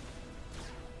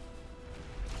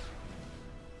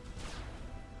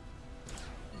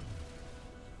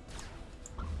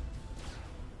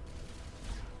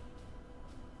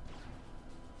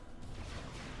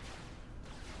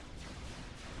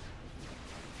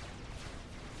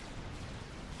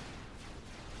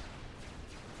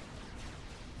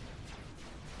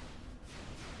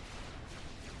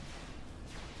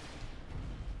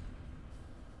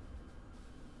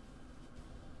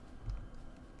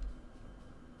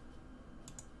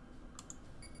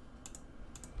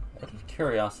 Out of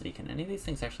curiosity, can any of these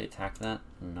things actually attack that?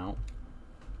 No.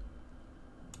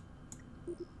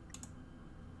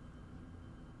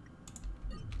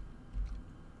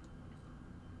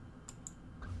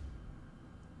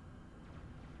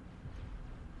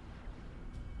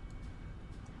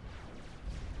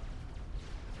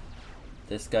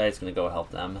 This guy's gonna go help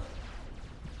them.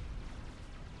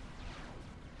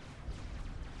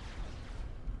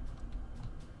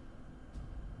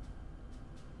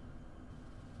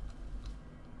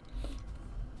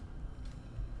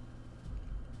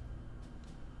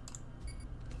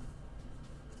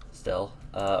 Still,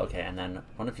 okay, and then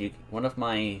one of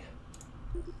my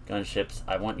gunships,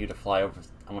 I want you to fly over.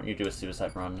 I want you to do a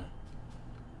suicide run,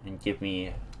 and give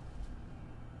me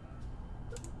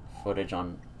footage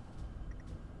on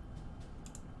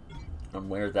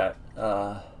where that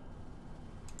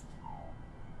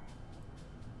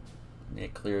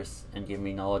It clears and give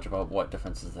me knowledge about what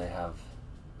defenses they have.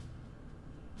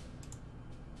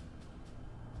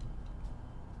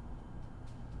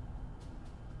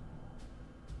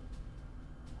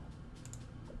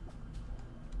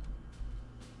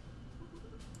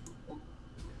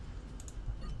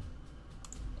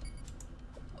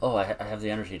 Oh, I have the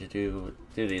energy to do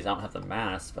these. I don't have the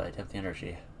mass, but I have the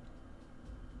energy.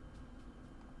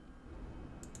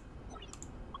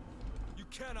 You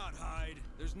cannot hide.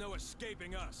 There's no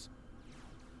escaping us.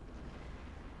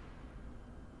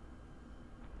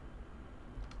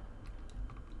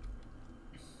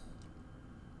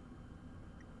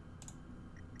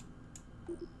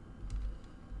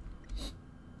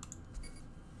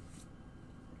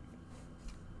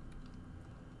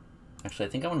 Actually, I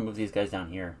think I want to move these guys down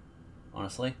here.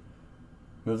 Honestly.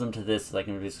 Move them to this so I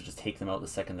can basically just take them out the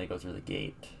second they go through the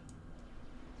gate.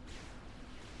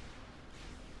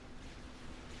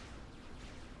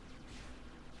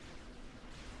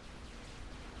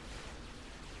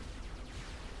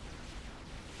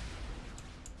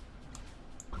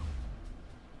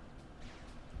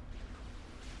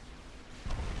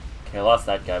 Okay, I lost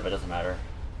that guy, but it doesn't matter.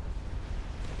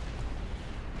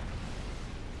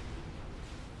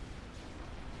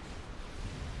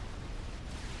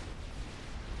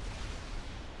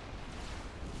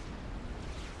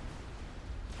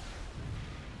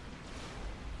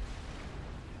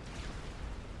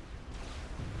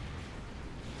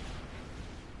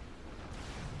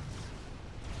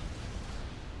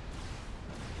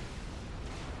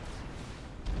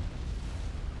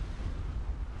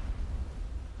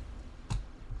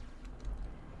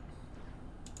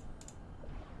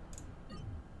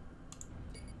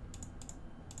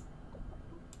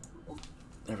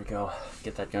 There we go.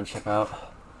 Get that gunship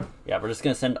out. Yeah, we're just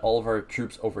going to send all of our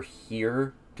troops over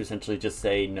here to essentially just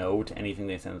say no to anything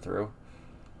they send through.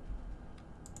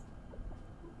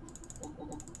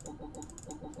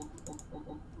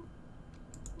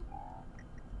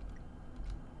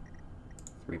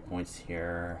 Three points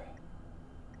here.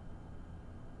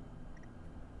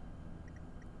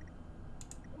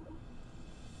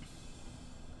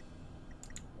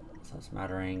 So it's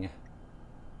mattering.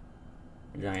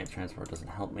 Giant transport doesn't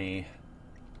help me.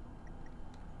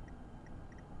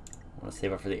 I want to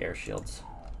save up for the air shields.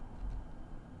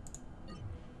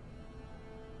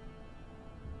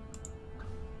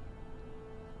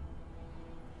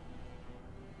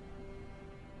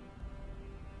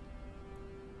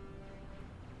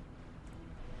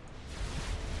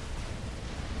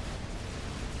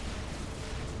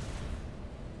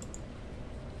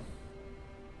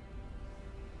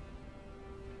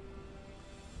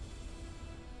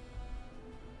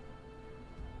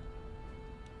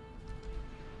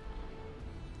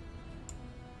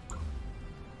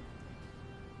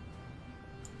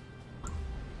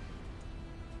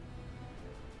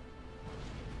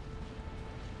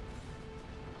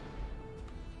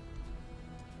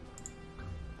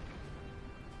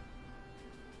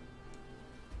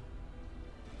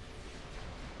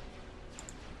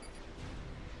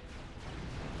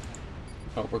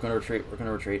 Oh, we're gonna retreat. We're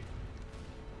gonna retreat.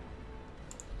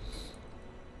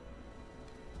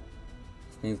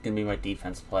 This thing's gonna be my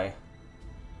defense play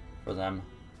for them.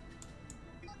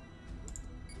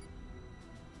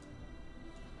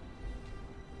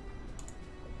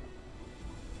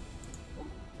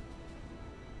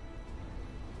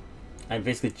 I'm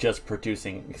basically just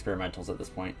producing experimentals at this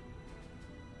point.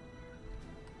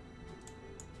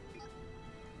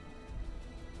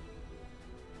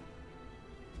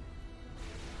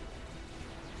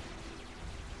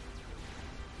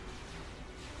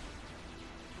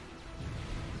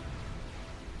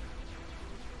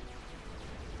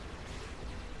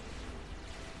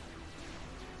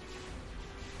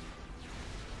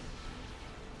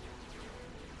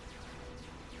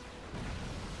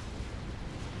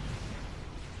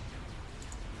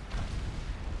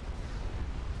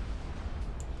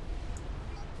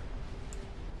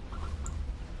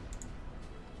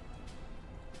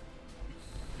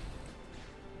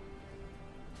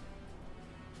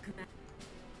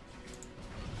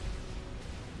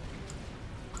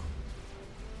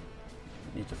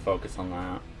 Need to focus on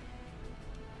that.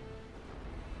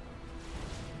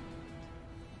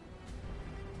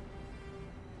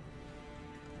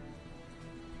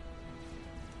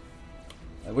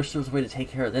 I wish there was a way to take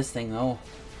care of this thing, though.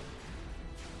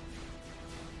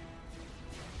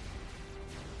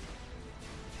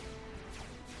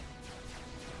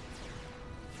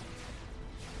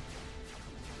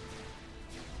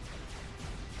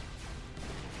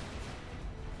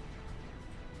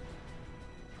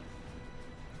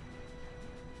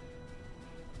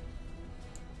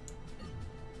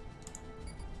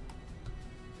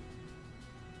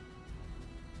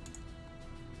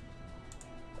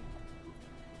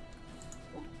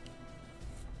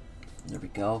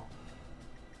 go.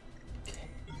 Okay.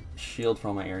 Shield for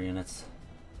all my air units.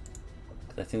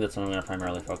 I think that's what I'm going to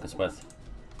primarily focus with.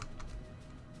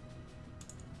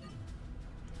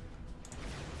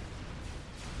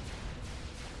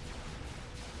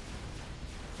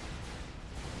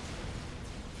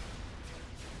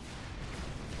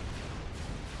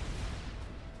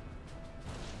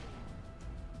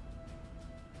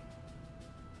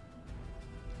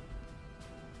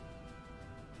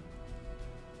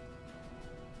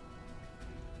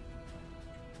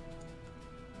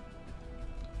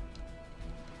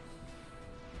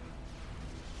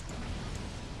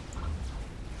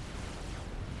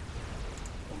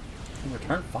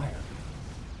 Return fire.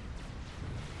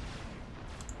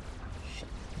 Shit.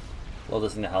 Blow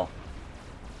this into hell.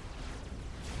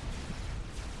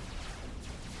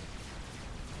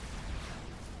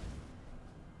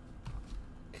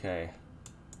 Okay.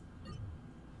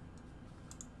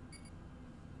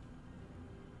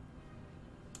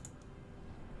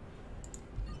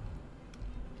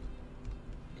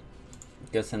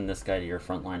 Go send this guy to your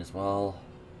front line as well.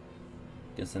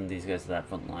 Go send these guys to that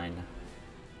front line.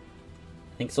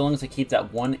 I think so long as I keep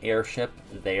that one airship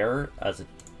there as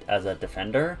a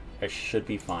defender, I should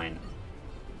be fine.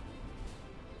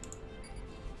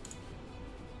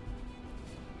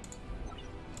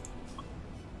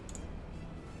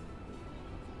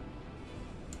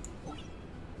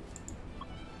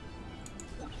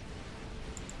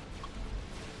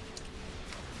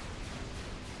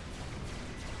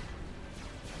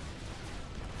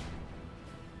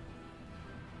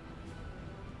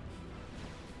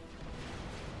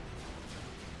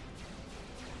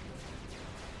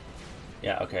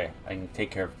 Yeah, okay. I can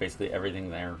take care of basically everything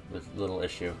there with little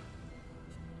issue.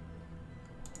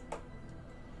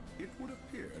 It would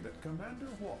appear that Commander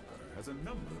Walker has a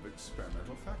number of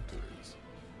experimental factories.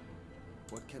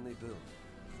 What can they build?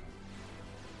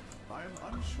 I am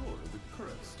unsure of the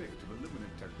current state of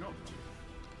Illuminate technology.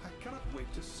 I cannot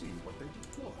wait to see what they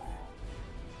deploy.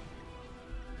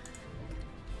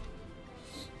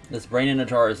 This brain in a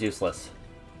jar is useless.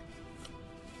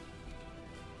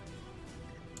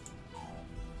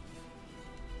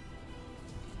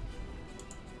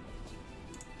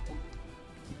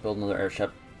 Build another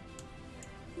airship.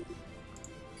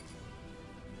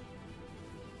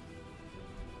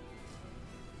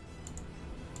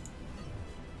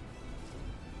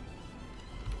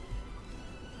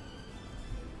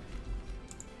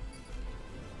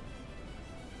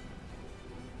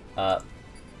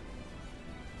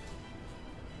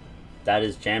 That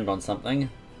is jammed on something.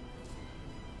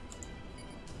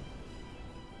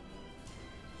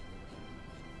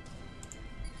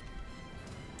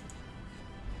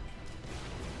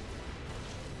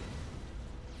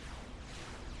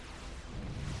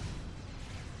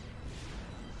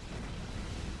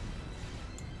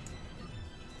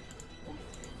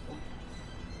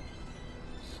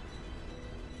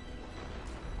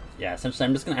 Yeah, essentially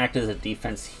I'm just going to act as a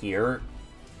defense here,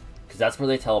 because that's where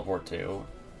they teleport to.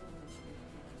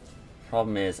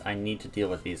 Problem is, I need to deal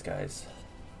with these guys.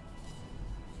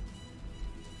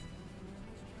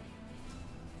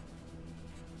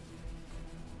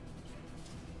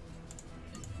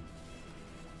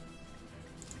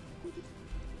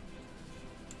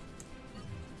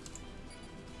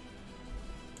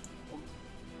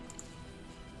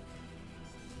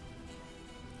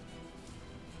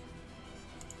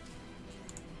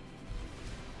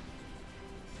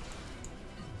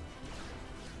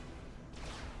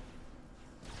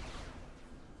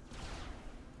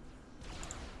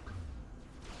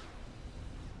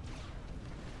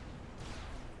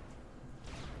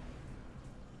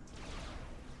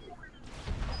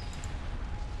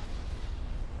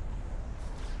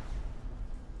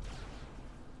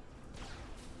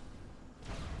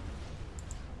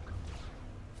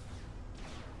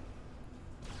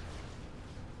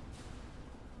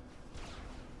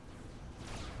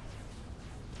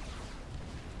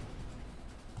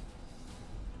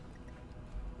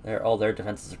 All their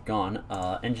defenses are gone.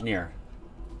 Engineer.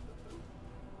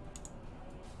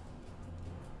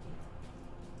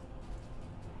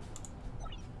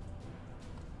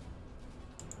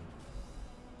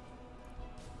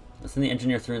 Let's send the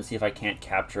engineer through and see if I can't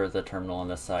capture the terminal on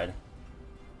this side.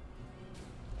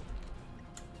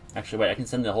 Actually, wait, I can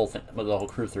send the whole thing, the whole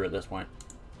crew through at this point.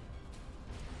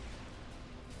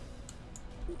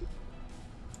 I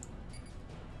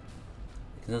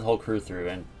can send the whole crew through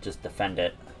and just defend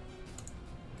it.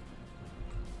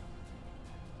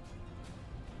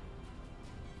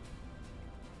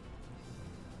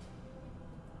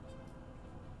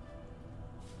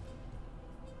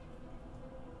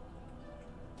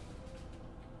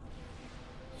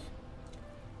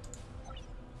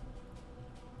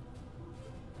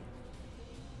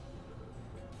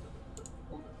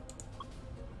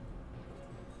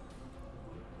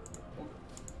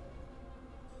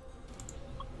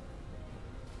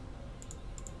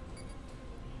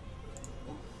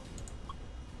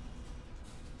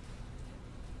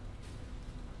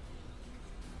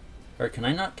 Or can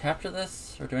I not capture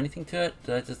this or do anything to it?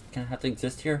 Do I just kind of have to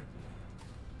exist here?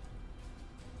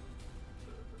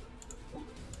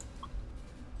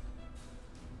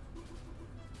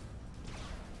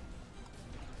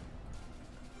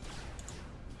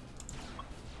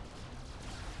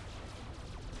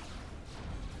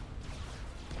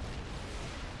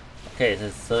 Okay,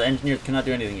 so the engineers cannot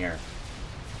do anything here.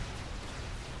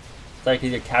 So I could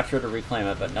either capture it or reclaim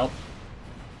it, but nope.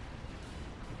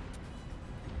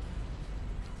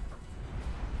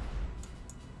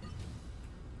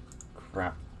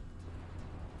 Crap.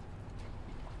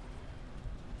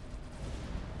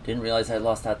 Didn't realize I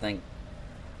lost that thing.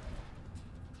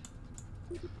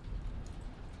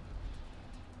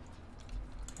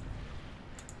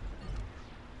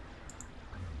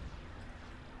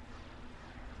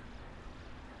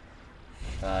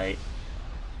 Shite.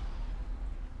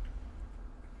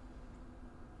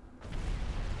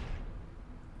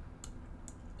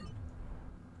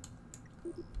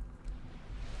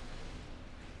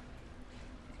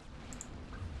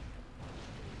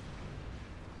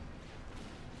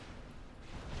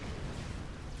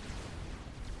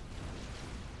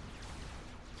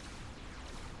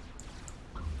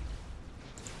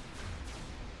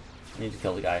 I need to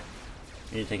kill the guy.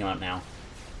 I need to take him out now.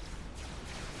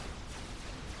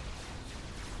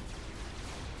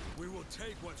 We will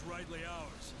take what's rightly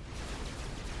ours.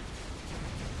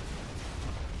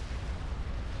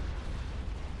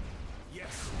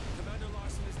 Yes, Commander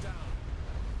Larson is down.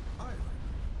 Ivan,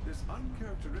 this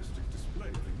uncharacteristic display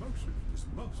of emotion is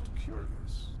most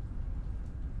curious.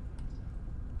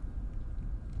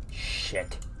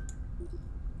 Shit.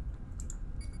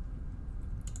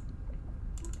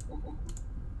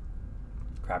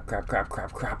 Crap, crap, crap,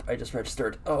 crap, crap. I just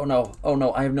registered. Oh no. Oh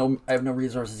no, I have no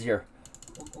resources here.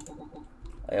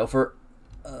 I overswung.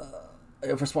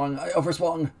 I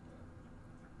overswung.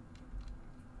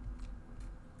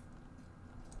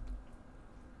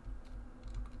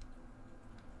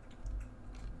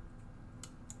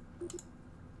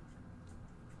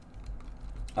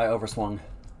 I overswung.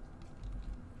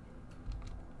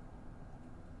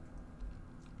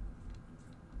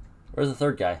 Where's the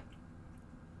third guy?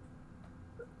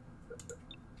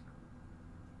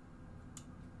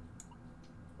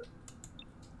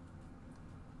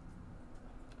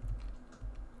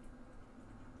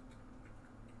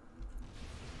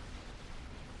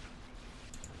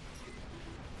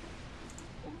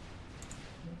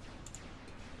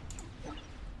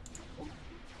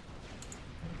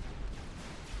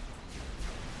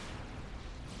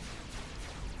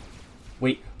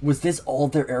 Wait, was this all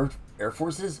their air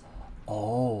forces?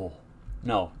 Oh.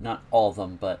 No, not all of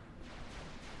them, but...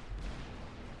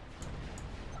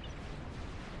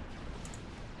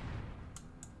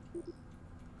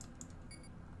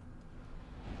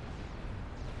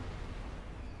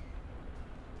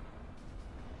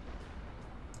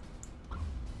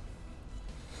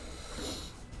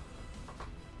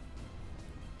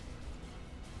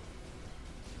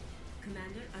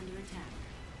 Commander under attack.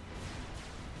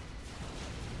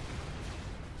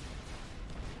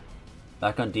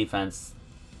 Back on defense,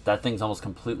 that thing's almost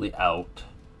completely out.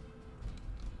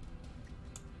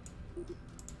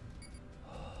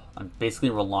 I'm basically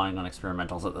relying on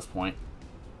experimentals at this point.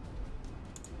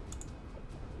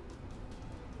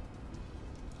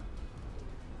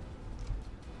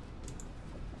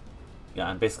 Yeah,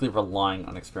 I'm basically relying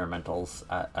on experimentals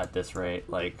at this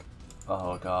rate. Like,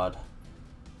 oh god.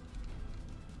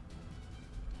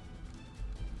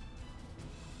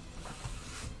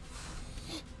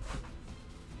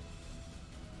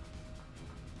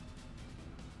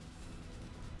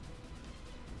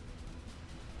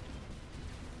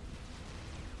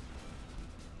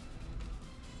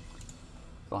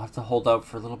 I'll have to hold out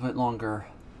for a little bit longer.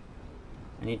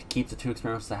 I need to keep the 2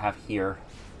 experiments I have here.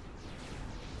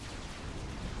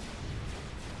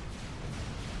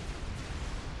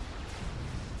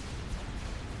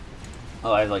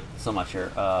 Oh, I have like so much here.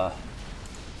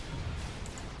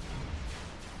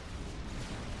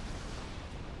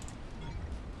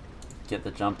 Get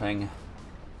the jumping.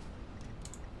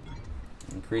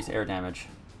 Increase air damage.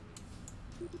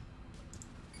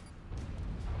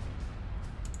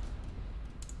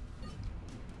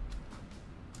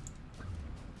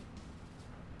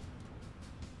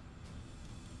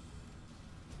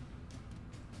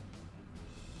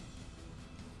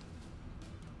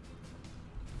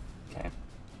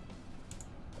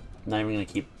 Not even gonna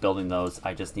keep building those.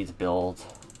 I just need to build.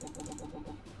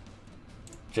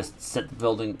 Just set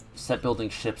building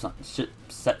ships on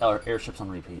set our airships on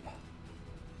repeat.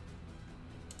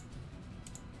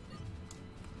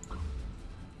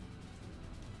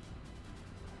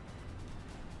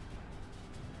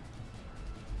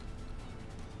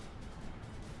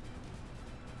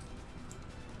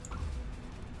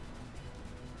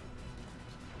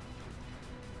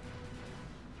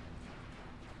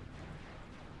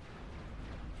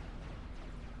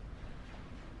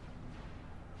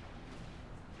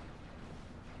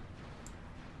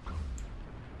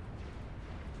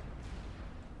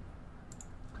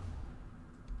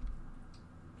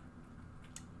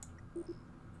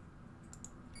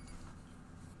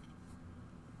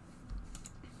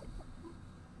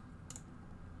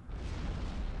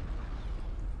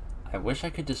 I wish I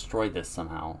could destroy this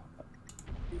somehow.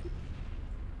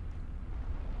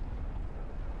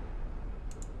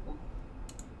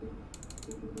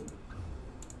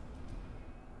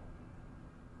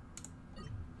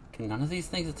 Can none of these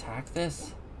things attack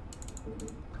this?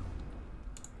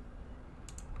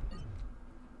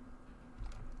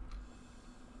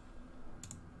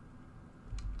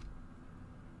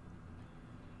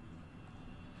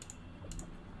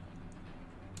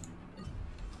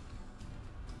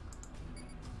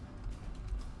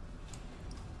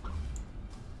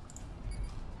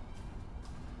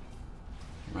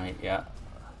 Right, yeah.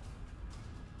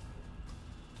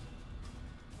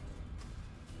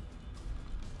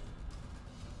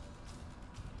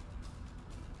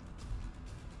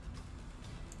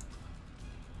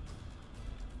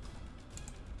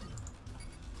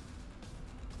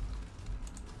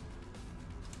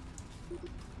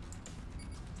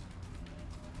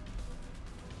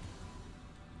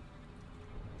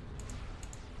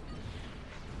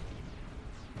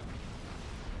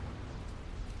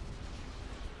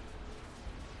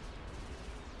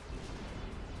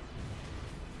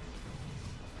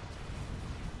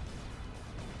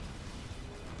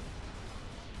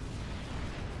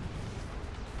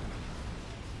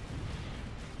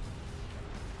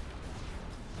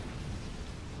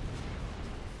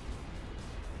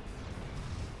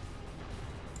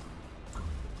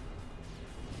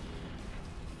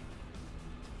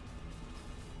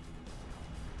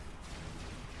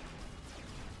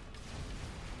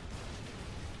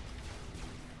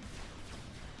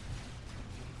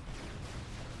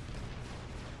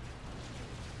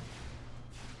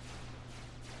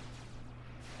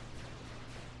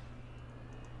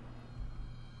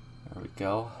 There we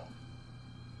go.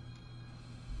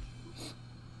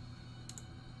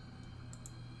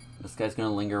 This guy's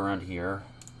gonna linger around here.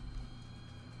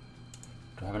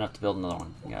 Do I have enough to build another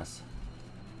one? Yes.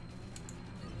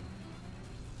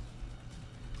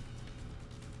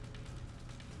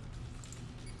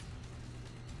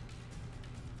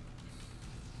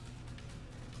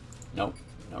 Nope.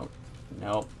 Nope.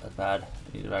 Nope. That's bad.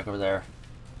 I need it back over there.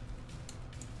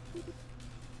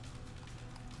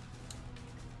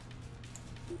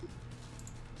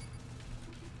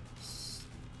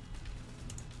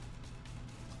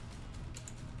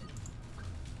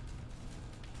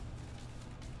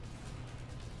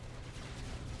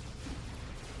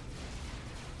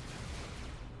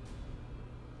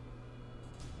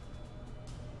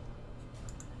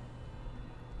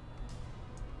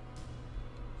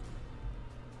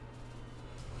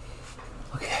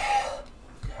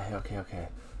 Okay.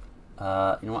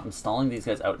 You know what? I'm stalling these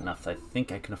guys out enough that I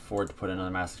think I can afford to put another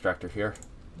mass extractor here.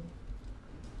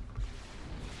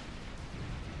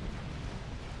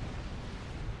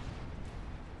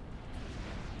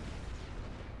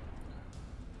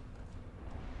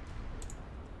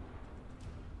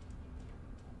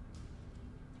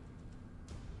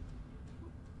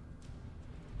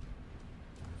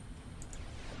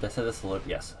 Did I say this a little?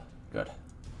 Yes. Good.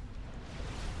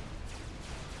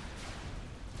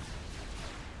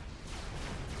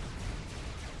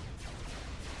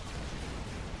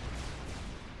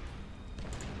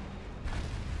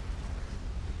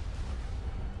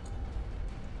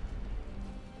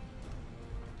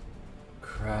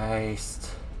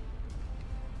 Christ.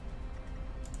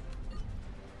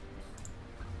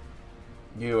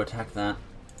 You attack that.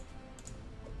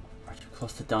 Are you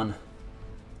close to done?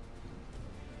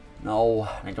 No,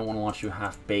 I don't want to launch you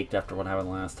half-baked after what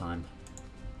happened last time.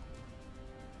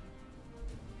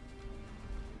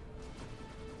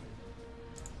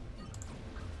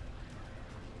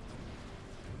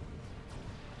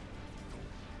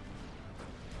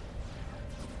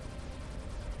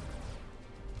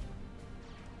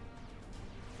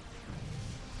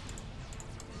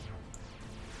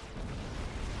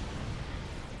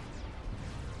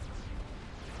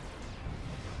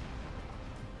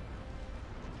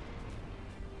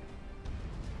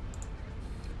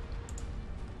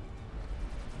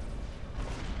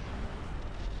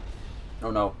 Oh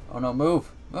no. Oh no,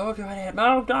 move! Move, you idiot!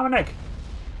 Move, Dominic!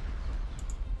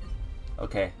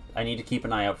 Okay, I need to keep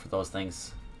an eye out for those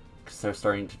things, because they're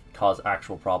starting to cause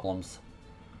actual problems.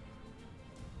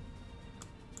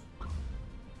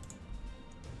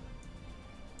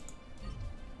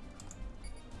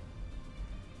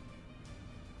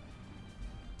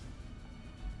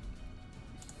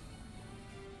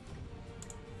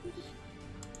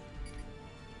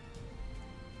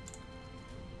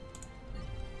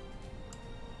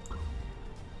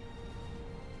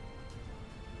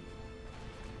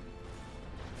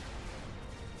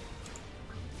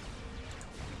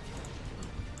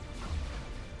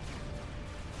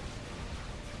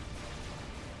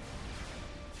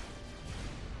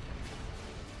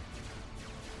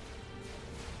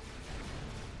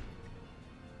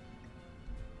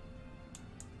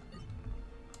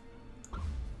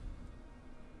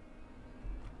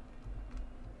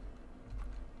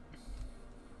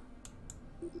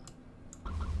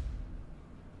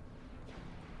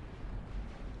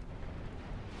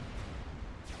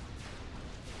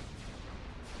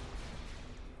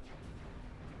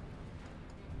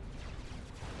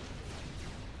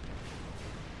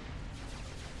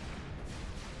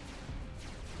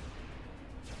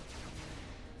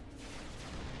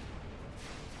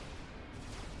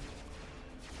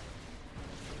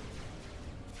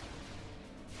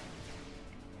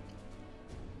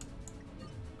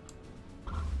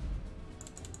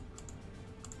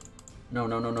 No,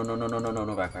 no, no, no, no, no, no, no, no,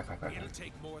 no, back. It'll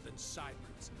take more than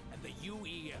Cybers and the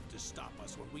UEF to stop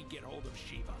us when we get hold of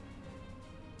Shiva.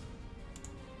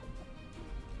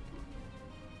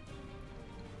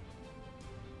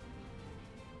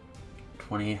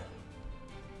 $20.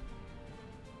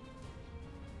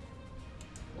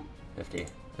 $50.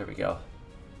 There we go.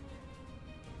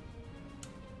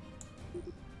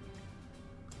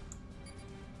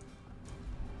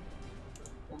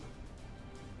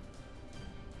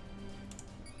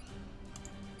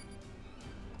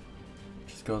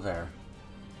 Just go there.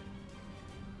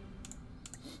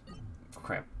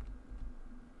 Crap.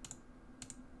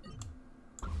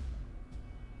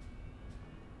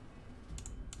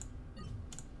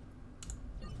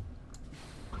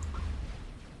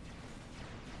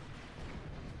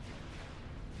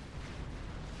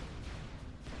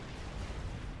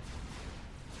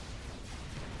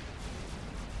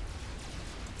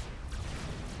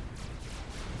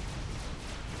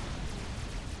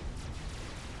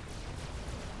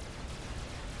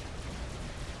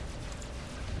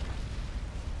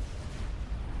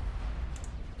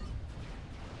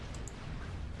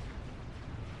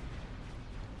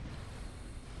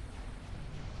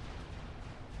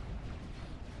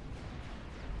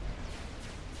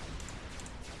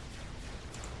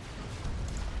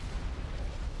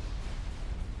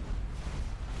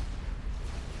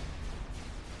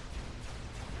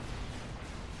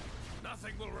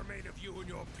 Nothing will remain of you and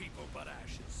your people but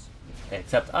ashes.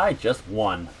 Except I just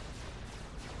won.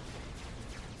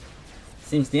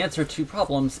 Seems the answer to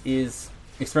problems is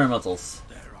experimentals.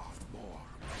 There are more.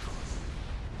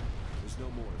 There's no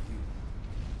more of you.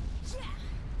 Yeah,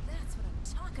 that's what I'm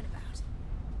talking about.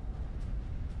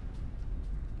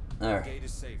 Alright. The gate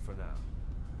is safe for now.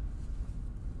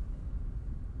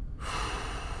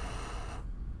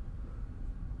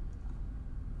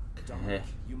 Dominic,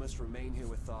 you must remain here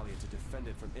with Thalia to defend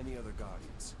it from any other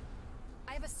Guardians.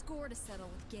 I have a score to settle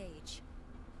with Gage.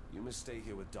 You must stay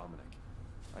here with Dominic.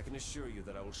 I can assure you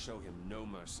that I will show him no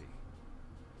mercy.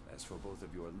 As for both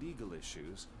of your legal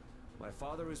issues, my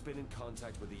father has been in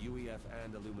contact with the UEF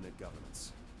and Illuminate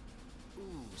governments.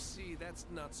 Ooh, see, that's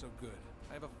not so good.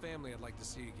 I have a family I'd like to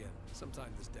see again, sometime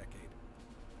this decade.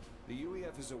 The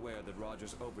UEF is aware that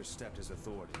Rogers overstepped his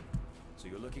authority, so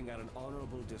you're looking at an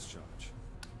honorable discharge.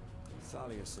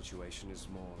 Thalia's situation is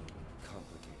more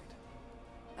complicated.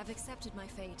 I've accepted my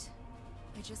fate.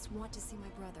 I just want to see my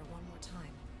brother one more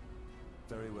time.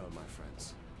 Very well, my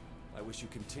friends. I wish you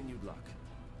continued luck.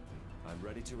 I'm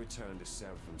ready to return to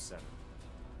Seraphim 7.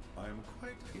 I am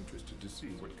quite interested to see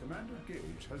what Commander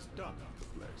Gage has done at the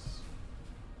place.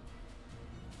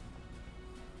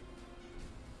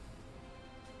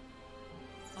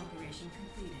 Operation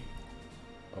completed.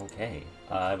 Okay.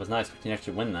 I was not expecting to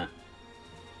actually win that.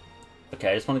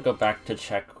 Okay, I just want to go back to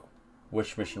check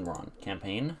which mission we're on.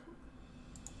 Campaign?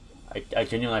 I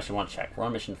genuinely actually want to check. We're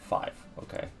on mission 5.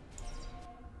 Okay.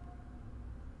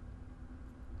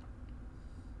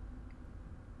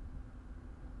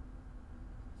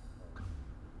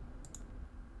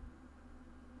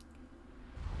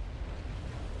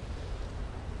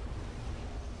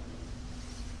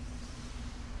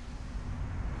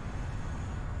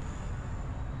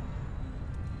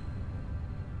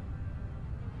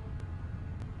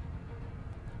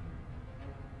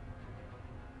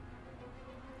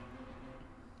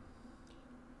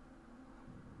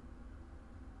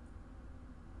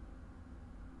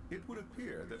 It would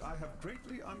appear that I have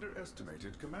greatly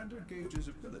underestimated Commander Gage's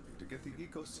ability to get the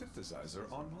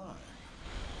eco-synthesizer online.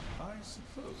 I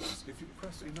suppose if you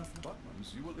press enough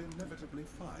buttons, you will inevitably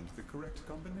find the correct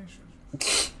combination.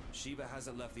 Shiva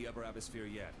hasn't left the upper atmosphere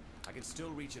yet. I can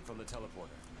still reach it from the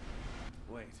teleporter.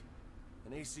 Wait,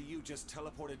 an ACU just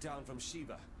teleported down from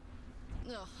Shiva.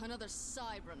 Ugh, another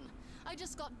Cybran. I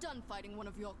just got done fighting one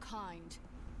of your kind.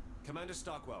 Commander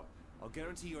Stockwell, I'll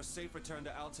guarantee your safe return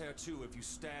to Altair 2 if you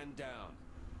stand down.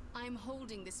 I'm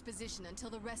holding this position until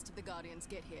the rest of the Guardians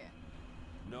get here.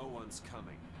 No one's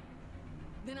coming.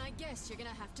 Then I guess you're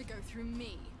gonna have to go through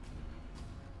me.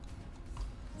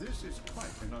 This is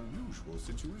quite an unusual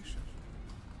situation.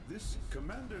 This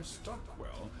Commander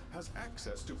Stockwell has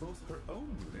access to both her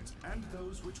own units and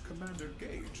those which Commander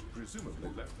Gage presumably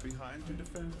left behind to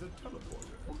defend the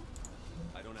teleporter.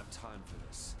 I don't have time for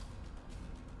this.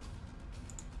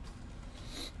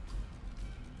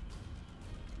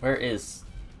 Where is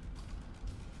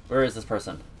this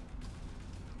person?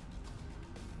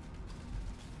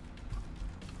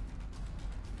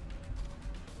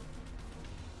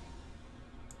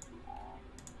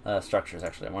 Structures,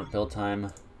 actually. I want build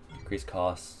time, decrease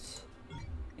costs,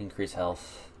 increase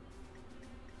health,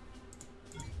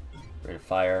 rate of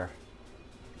fire.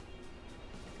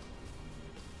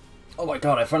 Oh my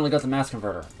god, I finally got the mass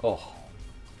converter. Oh.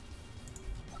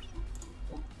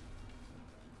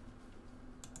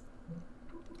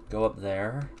 Go up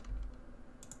there.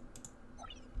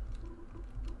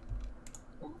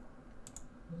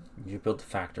 You built the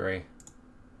factory.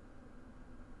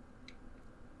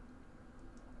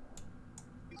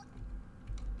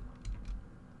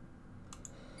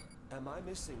 Am I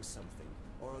missing something?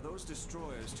 Or are those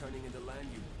destroyers turning into land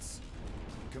units?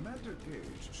 Commander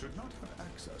Gage should not have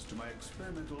access to my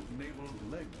experimental naval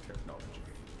leg technology.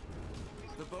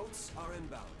 The boats are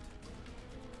inbound.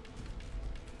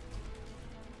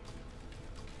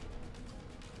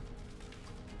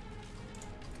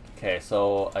 Okay,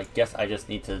 so I guess I just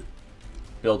need to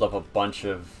build up a bunch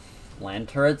of land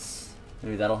turrets.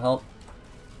 Maybe that'll help.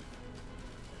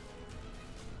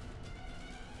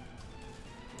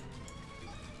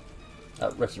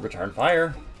 Return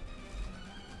fire.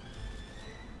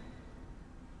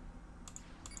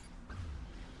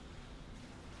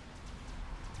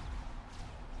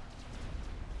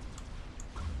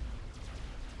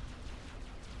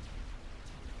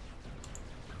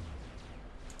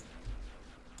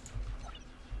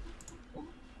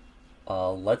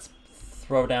 Let's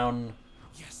throw down...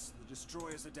 Yes, the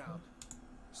destroyers are down.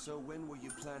 So when were you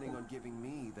planning on giving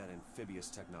me that amphibious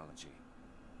technology?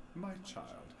 My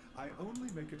child, I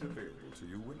only make it available to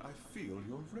you when I feel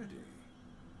you're ready.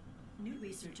 New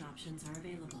research options are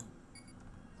available.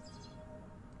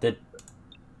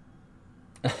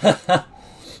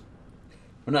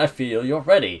 When I feel you're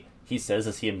ready, he says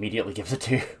as he immediately gives it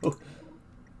to you.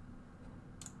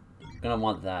 Gonna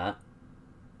want that.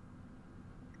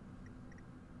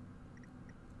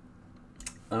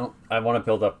 I want to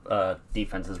build up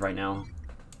defenses right now.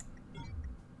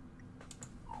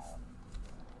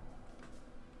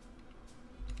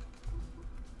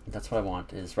 That's what I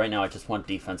want, is right now I just want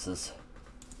defenses.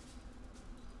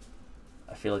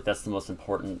 I feel like that's the most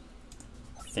important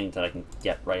thing that I can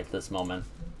get right at this moment.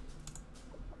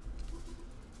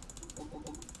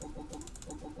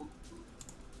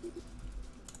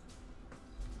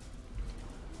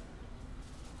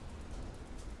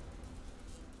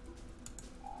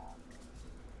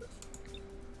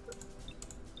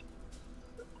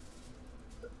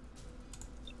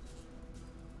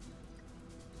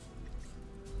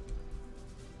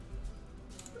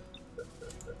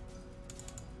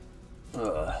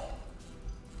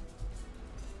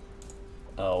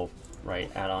 Oh, right,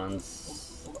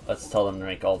 add-ons. Let's tell them to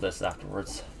make all this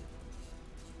afterwards.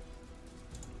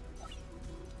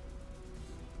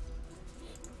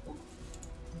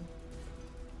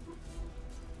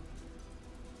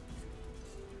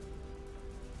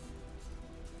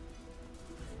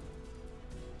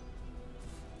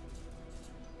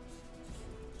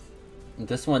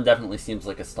 This one definitely seems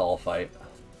like a stall fight.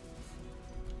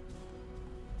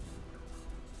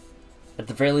 At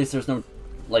the very least, there's no,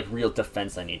 like, real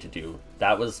defense I need to do.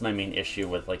 That was my main issue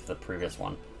with, like, the previous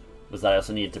one. Was that I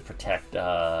also needed to protect,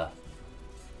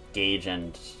 Gage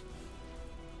and...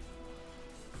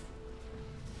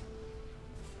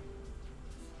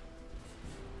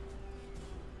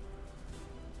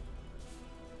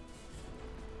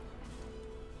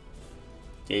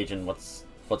 Gage and what's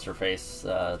her face?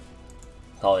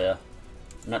 Talia.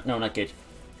 No, not Gage.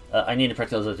 I need to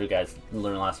protect those other two guys.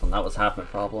 Learn the last one. That was half my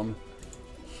problem.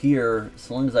 Here,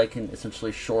 as long as I can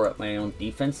essentially shore up my own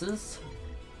defenses.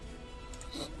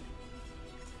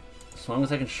 As long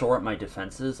as I can shore up my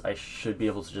defenses, I should be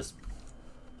able to just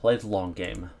play the long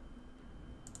game.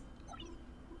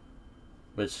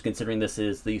 Which, considering this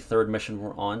is the third mission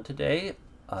we're on today,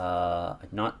 I'm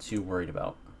not too worried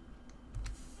about.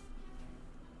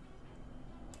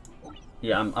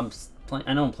 Yeah, I'm playing.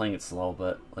 I know I'm playing it slow,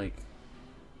 but like,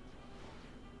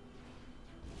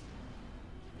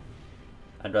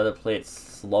 I'd rather play it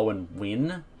slow and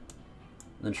win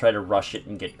than try to rush it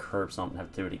and get curbs on it and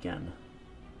have to do it again.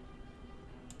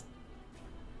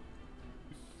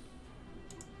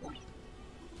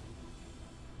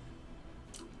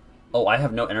 Oh, I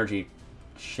have no energy.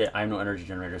 Shit, I have no energy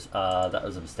generators. That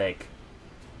was a mistake.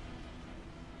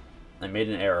 I made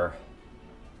an error.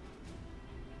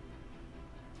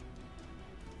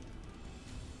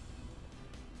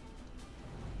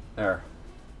 There.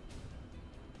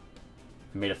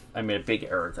 I made a big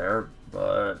error there,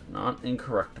 but not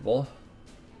incorrectable.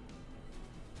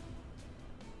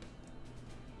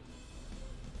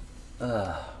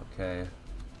 Okay.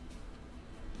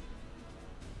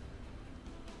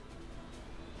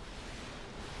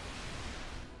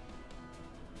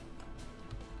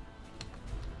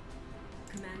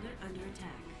 Commander under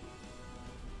attack.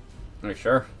 Are you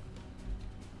sure?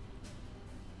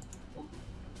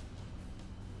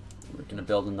 Gonna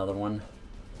build another one.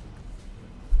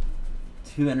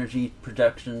 2 energy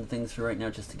production things for right now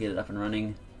just to get it up and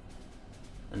running.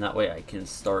 And that way I can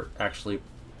start actually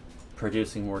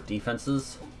producing more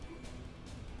defenses.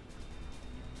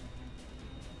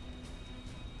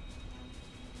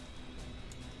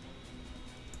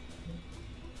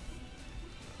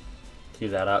 Queue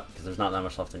that up because there's not that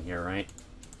much left in here, right?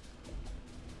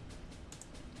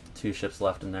 2 ships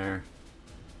left in there.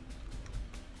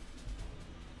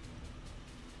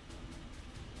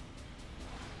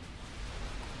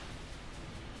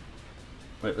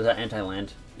 Wait, was that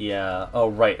anti-land? Yeah. Oh,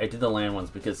 right. I did the land ones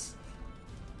because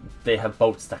they have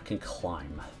boats that can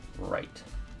climb. Right.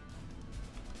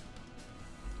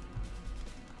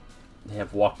 They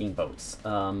have walking boats.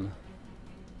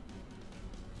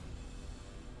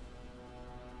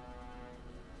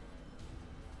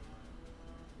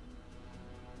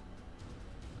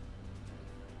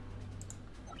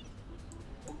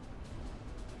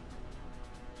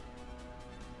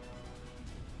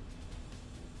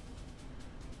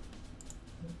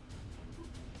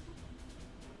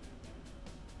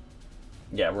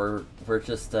 Yeah, we're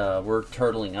just we're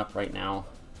turtling up right now.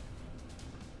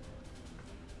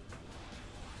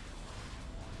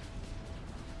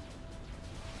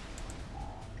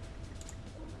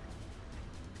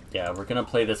 Yeah, we're gonna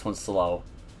play this one slow.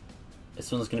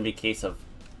 This one's gonna be a case of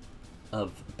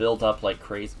build up like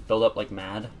crazy, build up like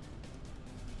mad,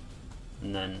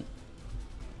 and then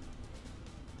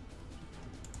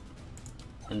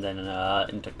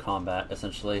into combat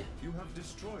essentially. You have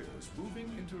destroyers moving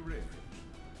into range.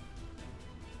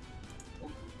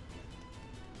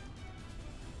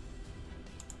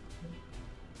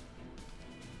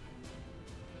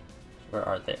 Where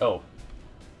are they? Oh.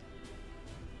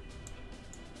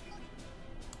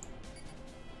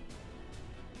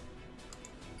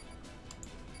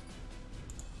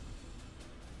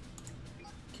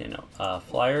 Okay, no.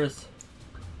 Flyers.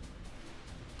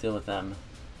 Deal with them.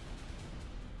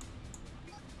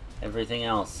 Everything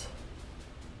else.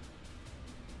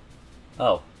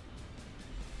 Oh.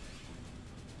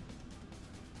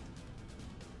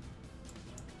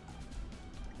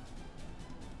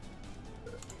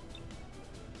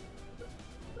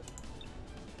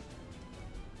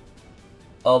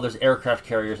 Oh, there's aircraft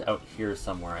carriers out here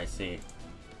somewhere, I see.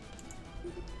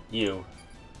 You.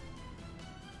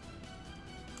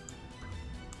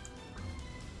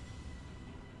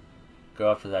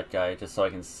 Go after that guy, just so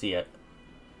I can see it.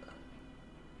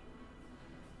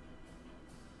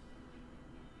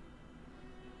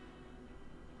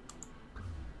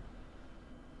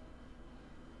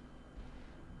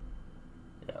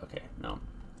 Yeah, okay, no.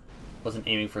 Wasn't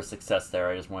aiming for success there,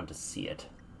 I just wanted to see it.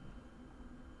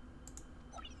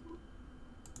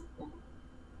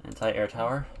 Anti-air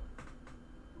tower.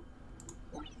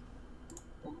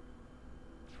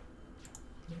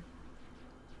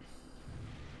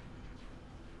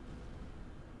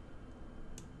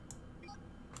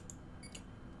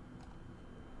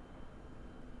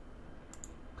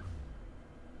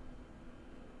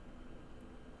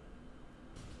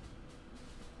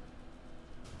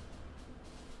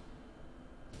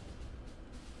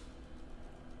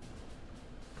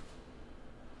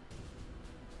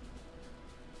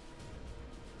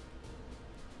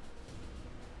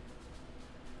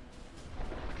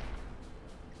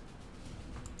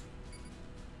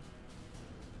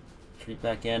 Retreat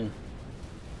back in.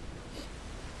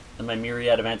 And my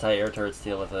myriad of anti-air turrets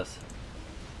deal with this.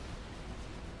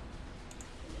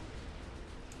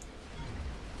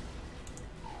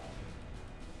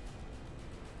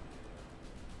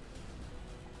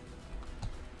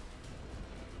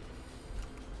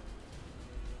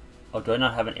 Oh, do I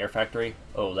not have an air factory?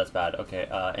 Oh, that's bad. Okay,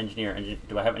 engineer.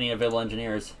 Do I have any available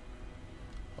engineers?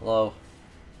 Hello?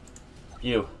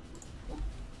 You.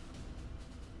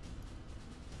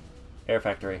 Air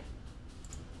factory.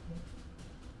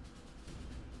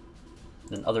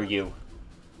 Then other you.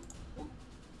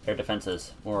 Air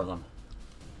defenses. More of them.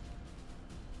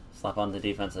 Slap on the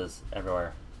defenses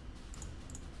everywhere.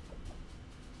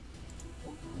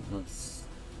 Let's...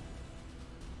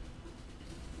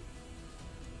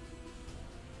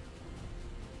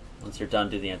 Once you're done,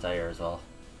 do the anti-air as well.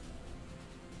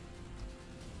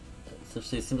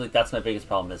 Essentially, it seems like that's my biggest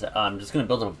problem, is I'm just going to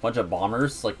build a bunch of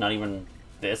bombers, like not even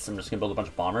this, I'm just going to build a bunch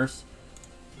of bombers.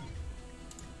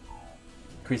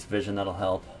 Increase vision, that'll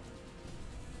help.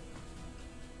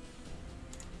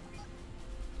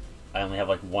 I only have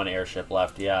like 1 airship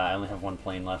left. Yeah, I only have 1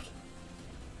 plane left.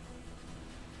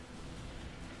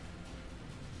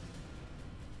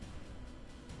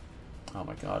 Oh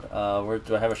my god. Where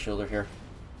do I have a shielder here?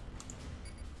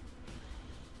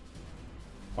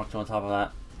 Walk to on top of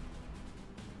that.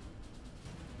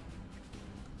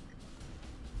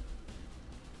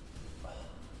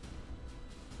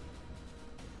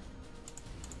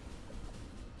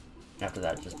 After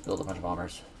that, just build a bunch of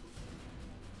bombers.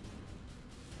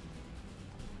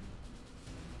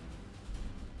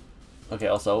 Okay,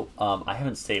 also, I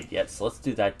haven't saved yet, so let's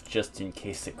do that just in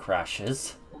case it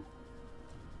crashes.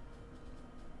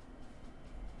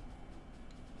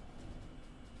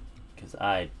 Because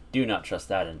I do not trust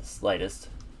that in the slightest.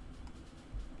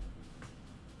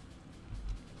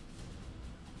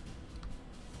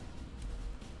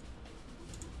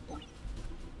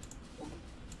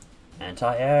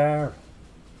 Anti-air!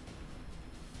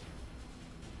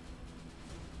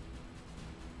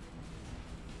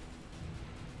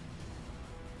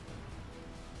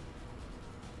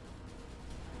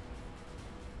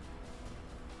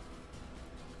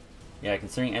 Yeah,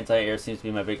 considering anti-air seems to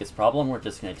be my biggest problem, we're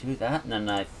just going to do that, and then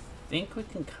I think we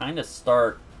can kind of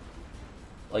start,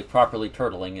 like, properly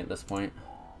turtling at this point.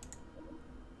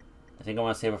 I think I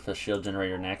want to save it for the shield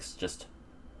generator next, just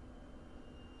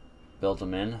build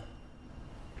them in.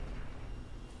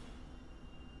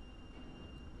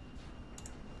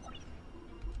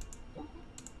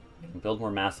 I can build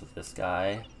more mass with this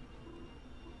guy.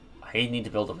 I need to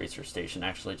build a research station,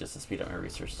 actually, just to speed up my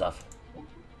research stuff.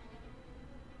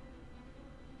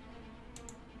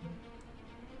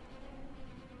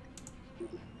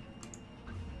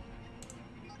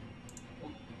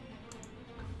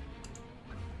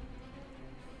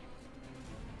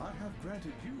 I have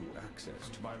granted you access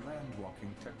to my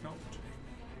land-walking technology.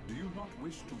 Do you not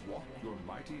wish to walk your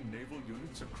mighty naval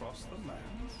units across the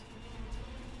lands?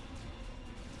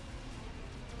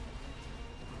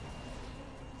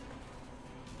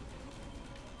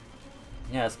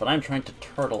 Yes, but I'm trying to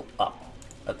turtle up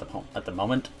at the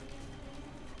moment.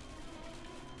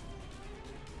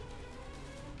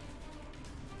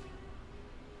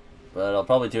 But I'll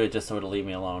probably do it just so it'll leave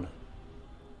me alone.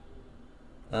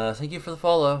 Thank you for the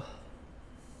follow.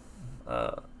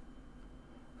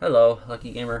 Hello,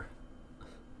 Lucky Gamer.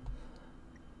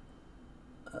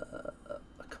 Come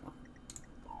on.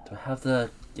 Do I have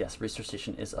the... Yes, research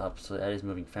station is up, so that is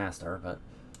moving faster, but...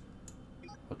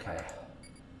 Okay.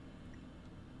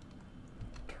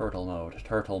 Turtle mode,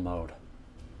 turtle mode.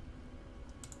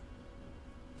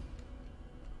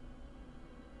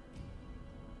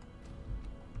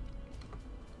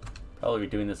 Probably be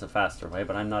doing this a faster way,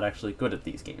 but I'm not actually good at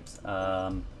these games.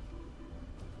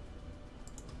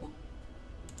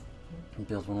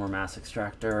 Build one more mass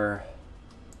extractor.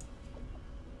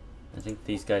 I think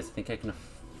these guys, I think I can...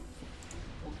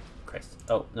 Christ.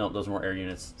 Oh, no, those are more air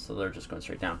units, so they're just going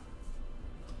straight down.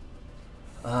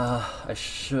 I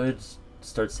should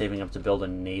start saving up to build a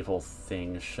naval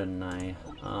thing, shouldn't I?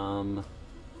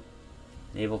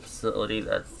 Naval facility,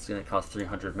 that's going to cost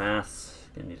 300 mass.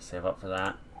 Gonna need to save up for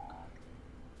that.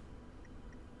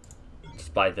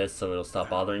 Just buy this so it'll stop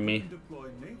bothering me. Deploy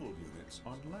naval units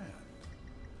on land.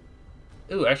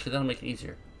 Ooh, actually that'll make it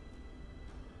easier.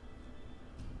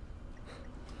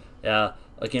 Yeah,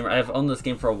 okay, I've owned this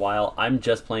game for a while. I'm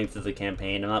just playing through the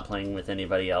campaign. I'm not playing with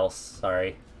anybody else.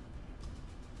 Sorry.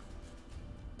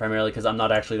 Primarily because I'm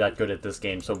not actually that good at this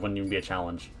game, so it wouldn't even be a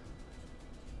challenge.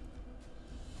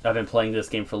 I've been playing this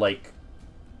game for like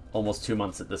almost 2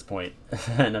 months at this point,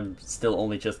 and I'm still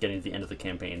only just getting to the end of the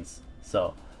campaigns.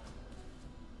 So.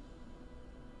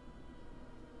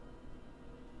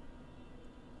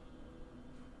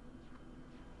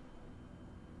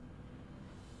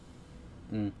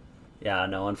 Yeah,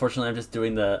 no, unfortunately I'm just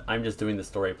doing the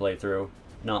story playthrough,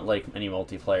 not like any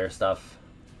multiplayer stuff.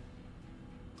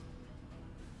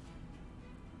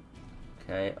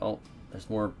 Okay, oh, there's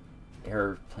more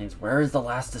airplanes. Where is the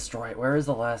last destroyer? Where is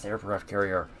the last aircraft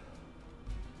carrier?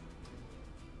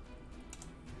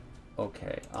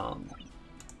 Okay,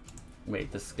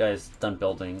 wait, this guy's done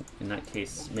building. In that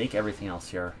case, make everything else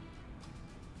here.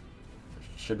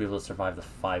 Should be able to survive the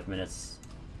 5 minutes.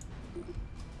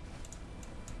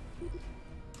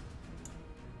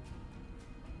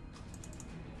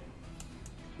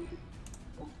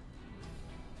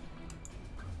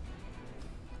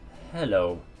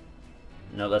 Hello.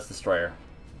 No, that's destroyer.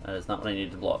 That is not what I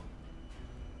needed to blow up.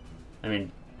 I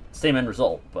mean, same end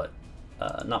result, but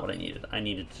not what I needed. I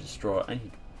needed to destroy... I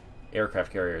need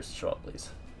aircraft carriers to show up, please.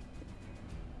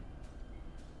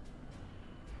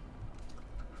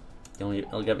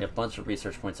 It'll get me a bunch of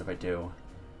research points if I do.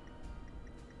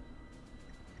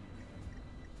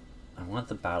 I want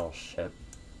the battleship.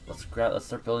 Let's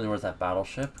start building towards that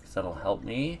battleship, because that'll help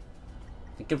me.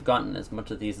 I think I've gotten as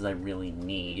much of these as I really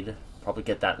need. Probably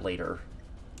get that later.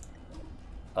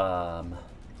 I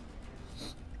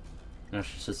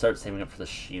should start saving up for the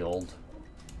shield.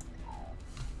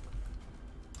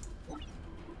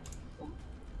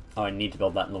 Oh, I need to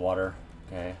build that in the water.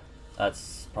 Okay.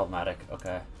 That's problematic.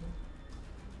 Okay.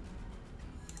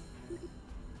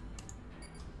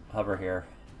 hover here.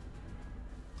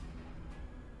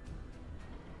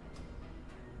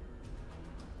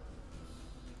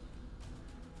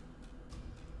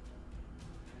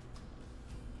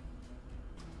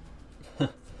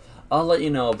 I'll let you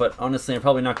know, but honestly, I'm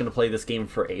probably not going to play this game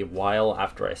for a while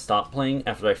after I stop playing,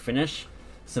 after I finish,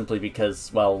 simply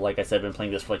because, well, like I said, I've been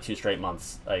playing this for like 2 straight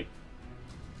months. I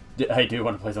do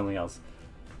want to play something else.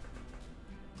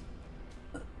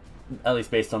 At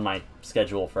least based on my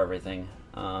schedule for everything.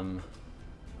 20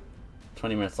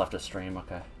 minutes left to stream,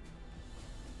 okay.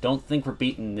 Don't think we're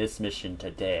beating this mission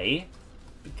today,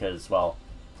 because, well,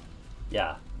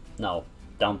 yeah, no.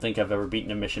 Don't think I've ever beaten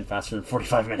a mission faster than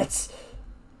 45 minutes.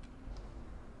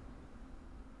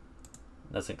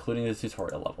 That's including the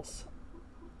tutorial levels.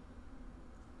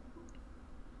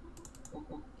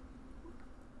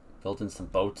 Build in some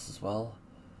boats as well.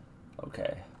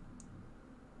 Okay.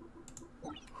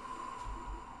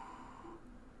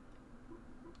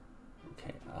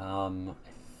 Okay, I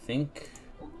think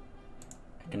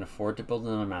I can afford to build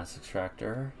another mass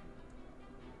extractor.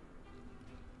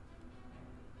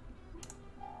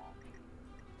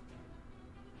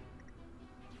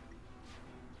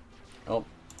 Oh.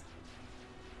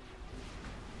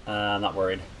 I'm not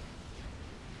worried.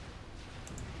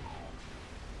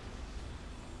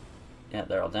 Yeah,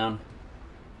 they're all down.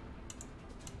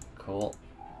 Cool.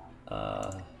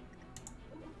 Sure,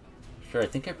 I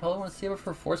think I probably want to save it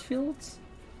for force fields?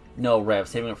 No, right, I'm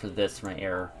saving it for this, for my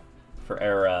air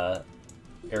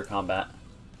combat.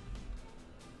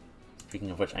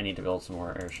 Speaking of which, I need to build some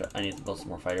more I need to build some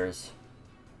more fighters.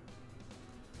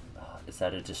 Is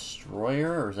that a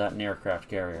destroyer, or is that an aircraft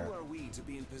carrier? Who are we to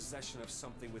be in possession of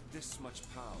something with this much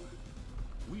power?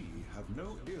 We have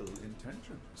no ill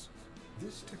intentions.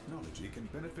 This technology can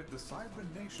benefit the Cyber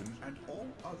Nation and all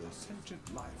other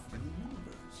sentient life in the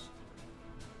universe.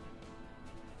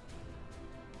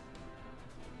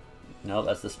 No,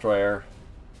 that's destroyer.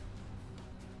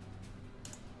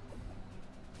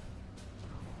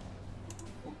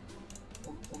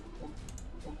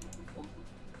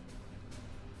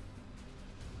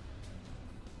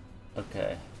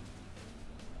 Okay.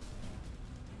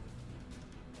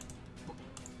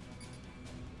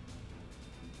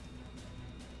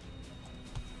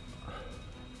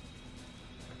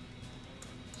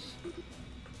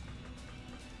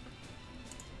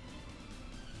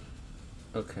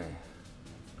 Okay.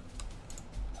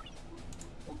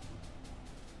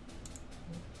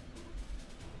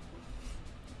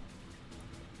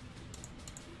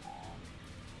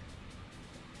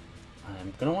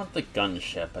 I'm gonna want the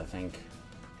gunship, I think.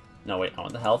 No, wait, I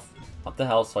want the health. I want the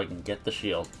health so I can get the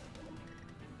shield.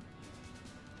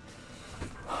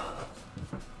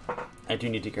 I do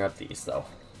need to grab these, though.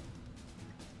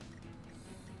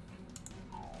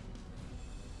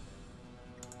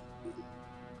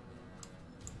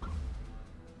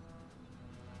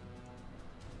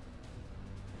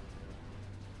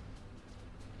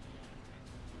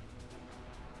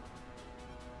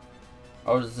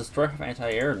 Oh, does the destroyer have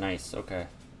anti-air? Nice, okay.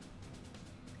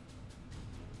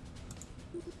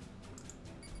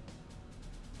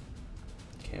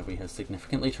 Okay, we have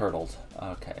significantly turtled.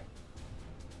 Okay.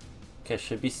 Okay,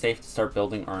 should be safe to start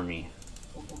building army.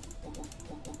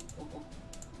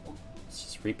 Let's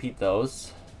just repeat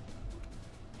those.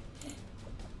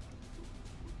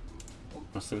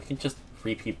 So we can just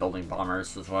repeat building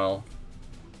bombers as well.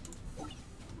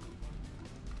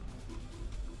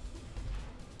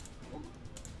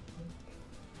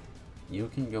 You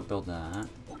can go build that.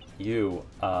 You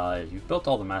built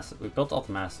all the we built all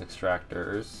the mass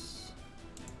extractors.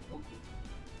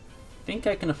 I think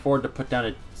I can afford to put down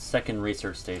a second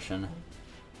research station.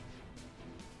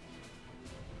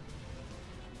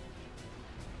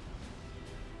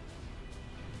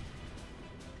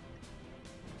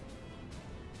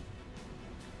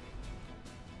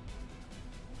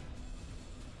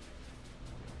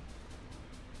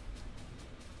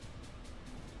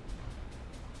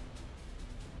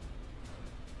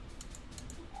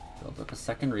 Build up a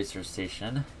second research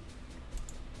station.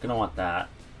 Gonna want that.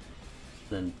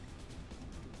 Then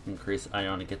increase. I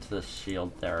want to get to the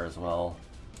shield there as well.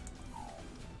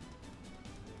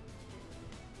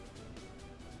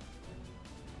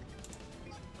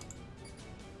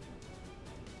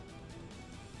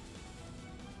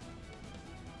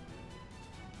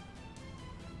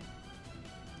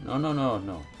 No, no, no,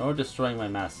 no. No destroying my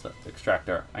mass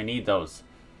extractor. I need those.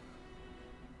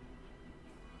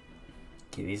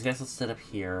 Okay, these guys will sit up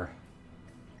here.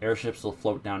 Airships will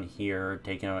float down here,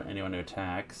 taking out anyone who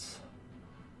attacks.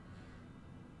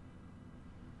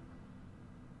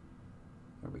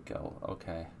 There we go.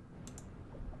 Okay.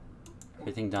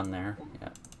 Everything done there? Yeah.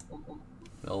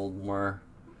 Build more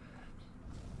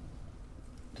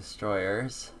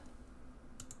destroyers.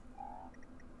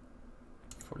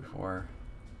 44.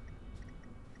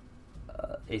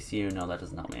 ACU, no, that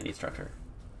doesn't help me any structure.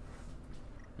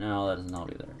 No, that doesn't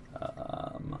help either.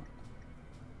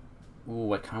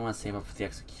 Ooh, I kind of want to save up for the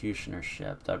executioner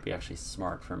ship. That would be actually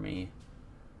smart for me.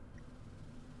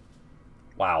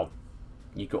 Wow.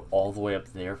 You go all the way up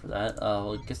there for that?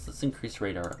 Well, I guess let's increase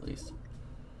radar at least.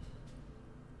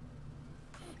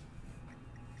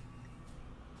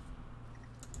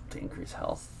 To increase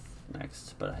health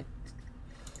next, but I...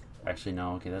 Actually,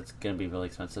 no. Okay, that's going to be really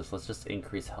expensive, so let's just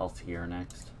increase health here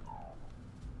next.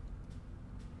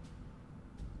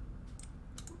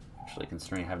 Actually,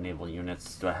 considering I have naval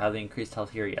units, do I have the increased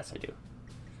health here? Yes, I do.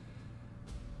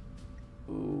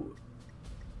 Ooh.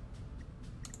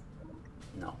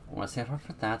 No, I want to save up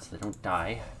for that so they don't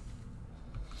die.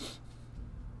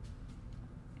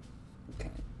 Okay,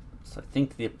 so I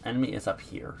think the enemy is up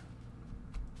here.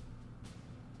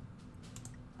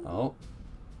 Oh.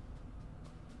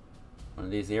 One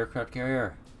of these aircraft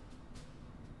carrier.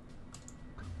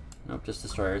 Nope, just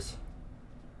destroyers.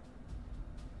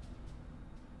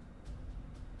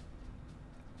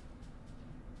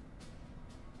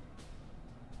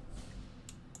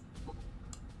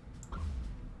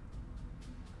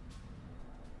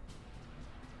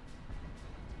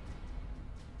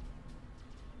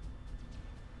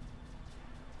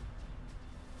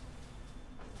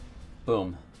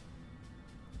 Boom.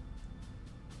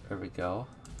 There we go.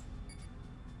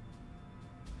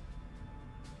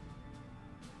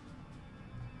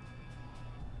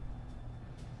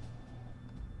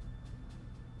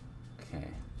 Okay.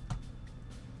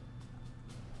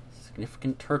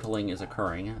 Significant turtling is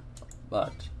occurring,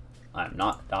 but I'm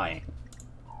not dying.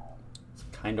 It's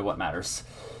kind of what matters.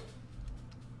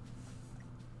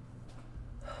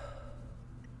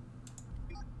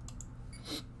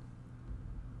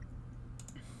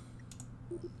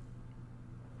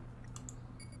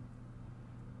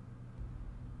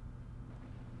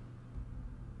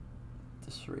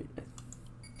 Rate,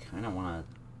 I kind of want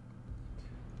to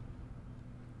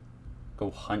go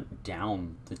hunt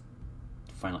down the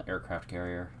final aircraft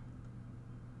carrier.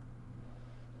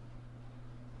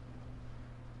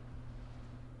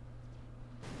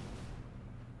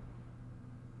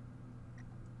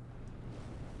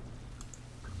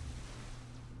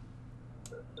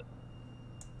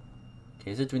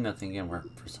 Okay, is it doing that thing again where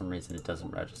for some reason it doesn't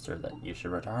register that you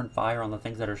should return fire on the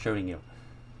things that are shooting you?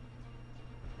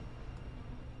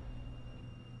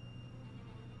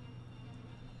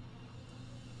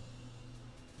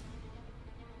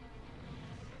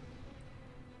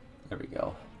 There we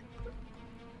go.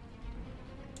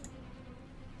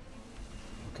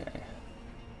 Okay.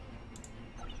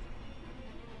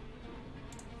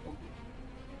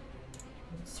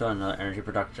 Let's throw another energy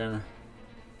production.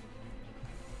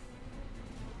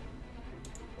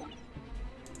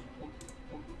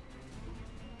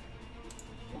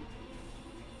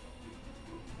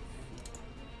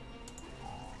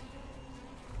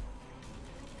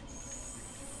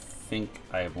 I think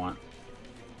I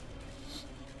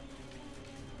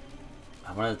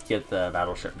want to get the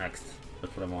battleship next.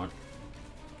 That's what I want.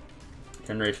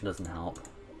 Generation doesn't help.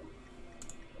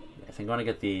 I think I want to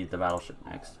get the battleship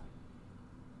next.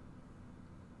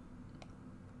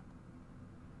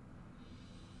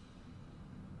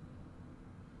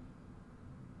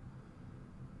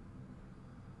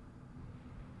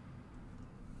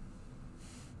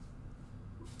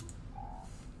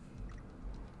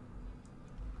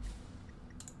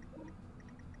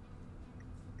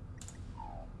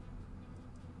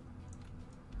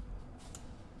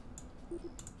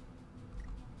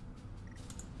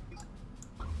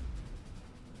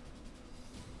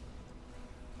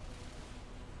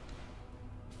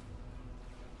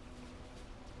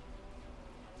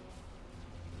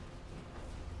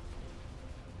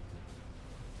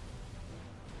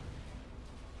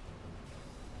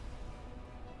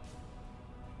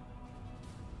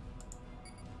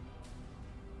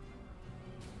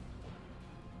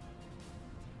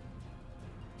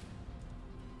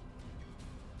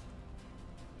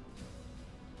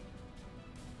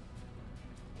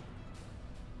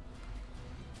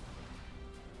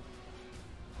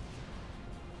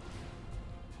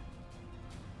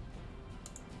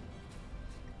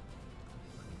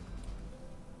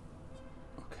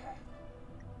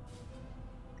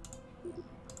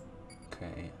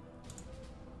 Okay.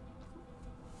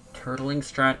 Turtling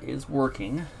strat is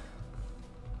working.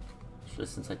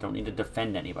 Just since I don't need to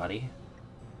defend anybody.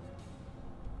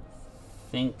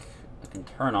 I think I can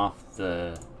turn off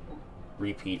the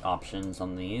repeat options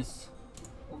on these.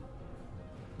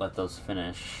 let those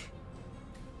finish.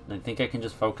 And I think I can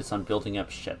just focus on building up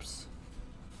ships.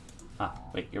 Ah,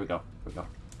 wait, here we go. Here we go.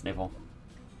 Naval.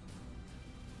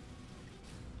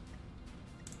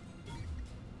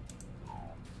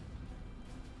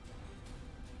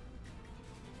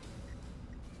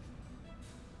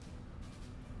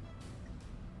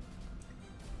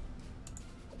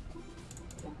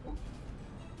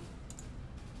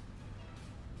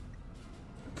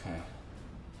 Okay.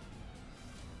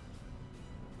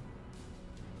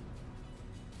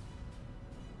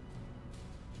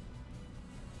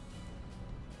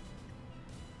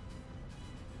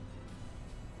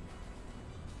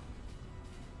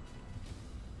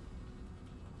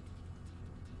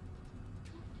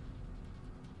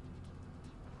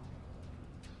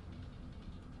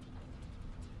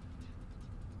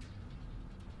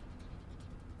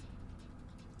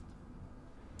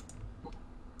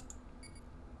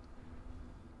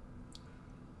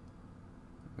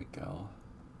 Go.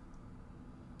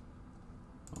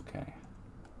 Okay.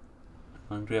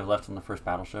 How long do we have left on the first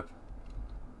battleship?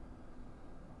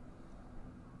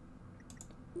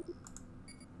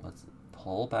 Let's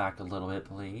pull back a little bit,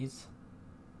 please.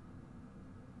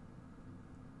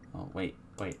 Oh, wait,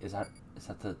 is that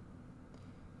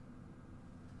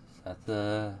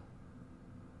the...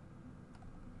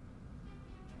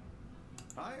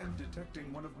 I am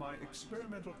detecting one of my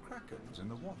experimental krakens in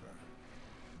the water.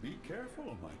 Be careful,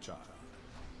 my child.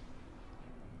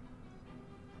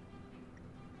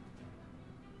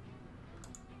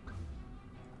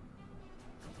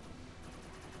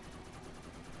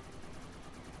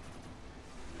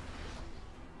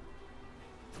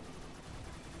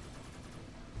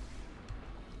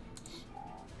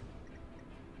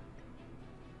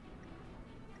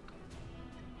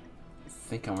 I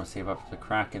think I'm gonna save up for the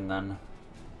Kraken then.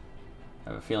 I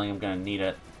have a feeling I'm gonna need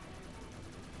it.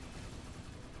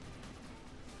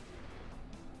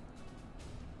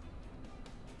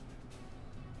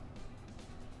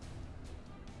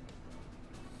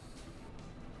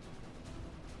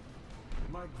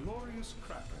 My glorious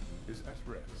Kraken is at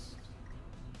rest.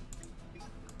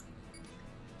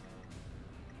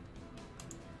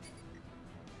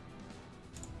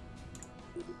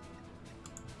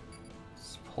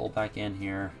 Let's pull back in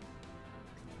here.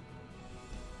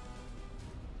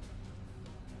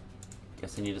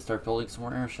 Guess I need to start building some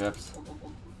more airships.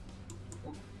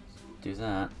 Do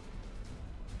that.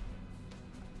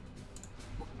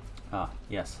 Ah,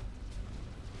 yes.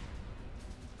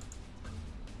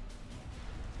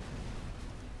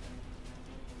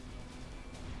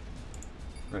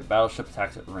 Right, battleship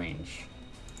attacks at range.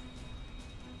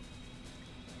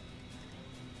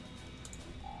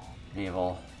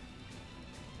 Naval.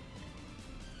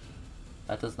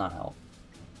 That does not help.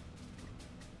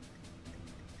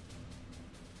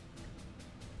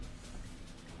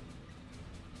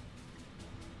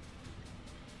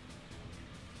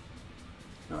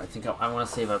 No, I think I want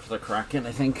to save up for the Kraken,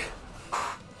 I think.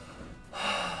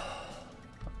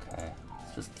 Okay.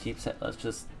 Let's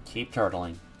just keep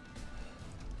turtling.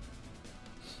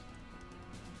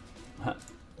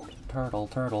 Turtle,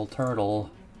 turtle, turtle.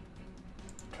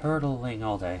 Turtling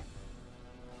all day.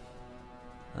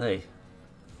 Hey.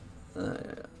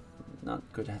 Not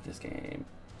good at this game.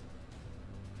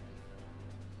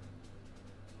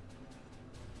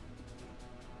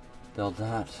 Build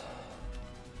that.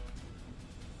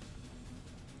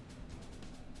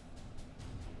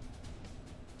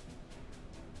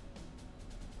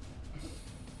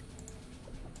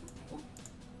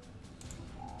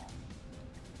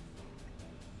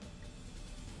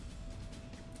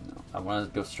 I want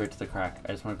to go straight to the crack.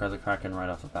 I just want to grab the Kraken right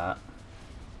off the bat.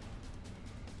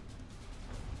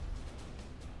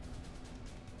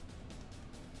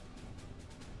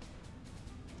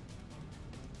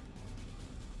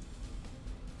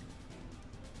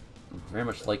 Very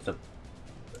much like the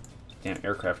damn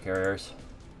aircraft carriers.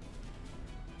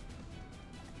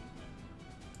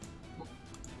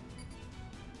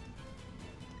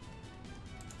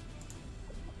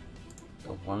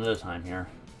 Go one at a time here.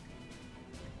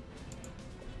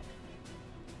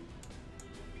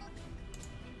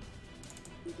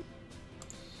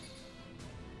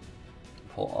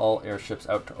 Pull all airships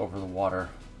out to over the water.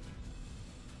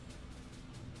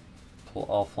 Pull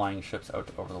all flying ships out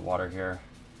to over the water here.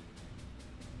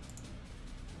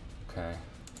 Okay.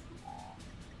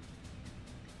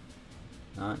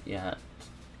 Not yet.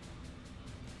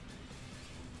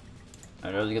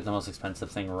 I'd rather get the most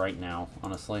expensive thing right now,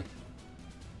 honestly.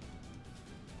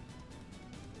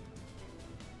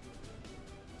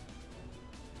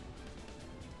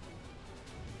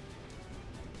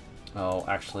 Oh,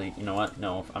 actually, you know what?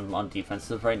 No, if I'm on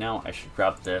defensive right now, I should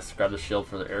grab this. Grab the shield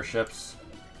for the airships.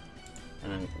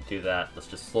 And then do that. Let's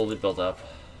just slowly build up.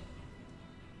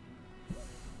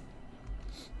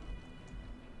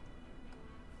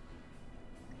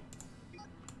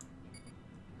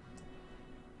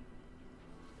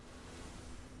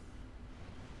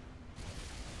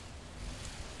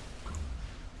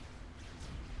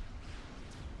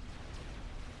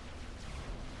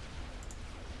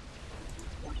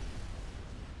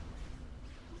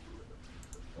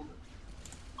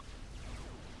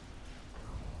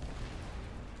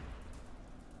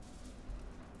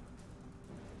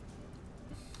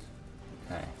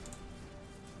 Okay.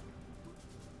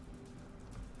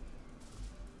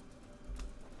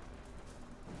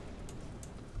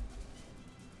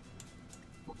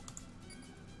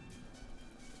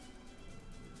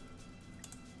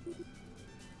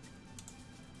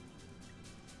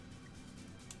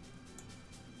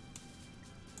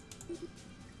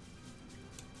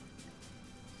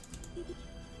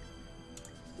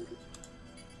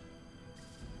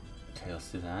 Okay,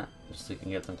 let's do that. Just so we can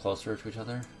get them closer to each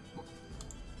other.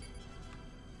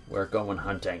 We're going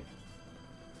hunting.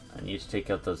 I need to take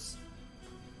out those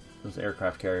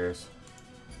aircraft carriers.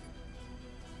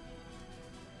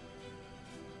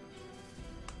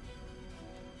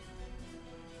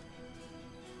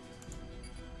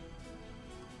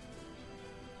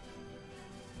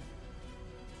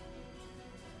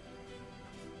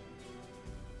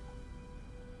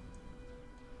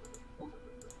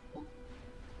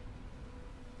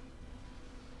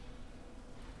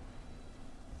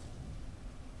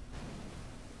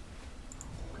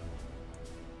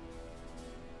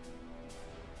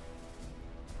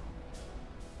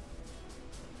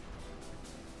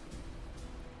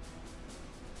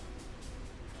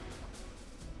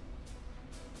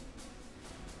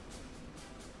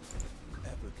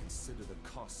 Consider the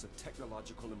costs of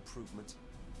technological improvement.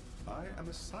 I am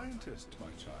a scientist, my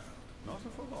child, not a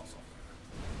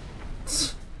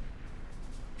philosopher.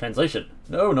 Translation.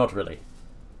 No, not really.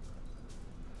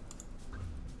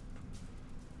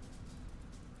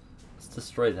 Let's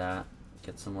destroy that.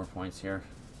 Get some more points here.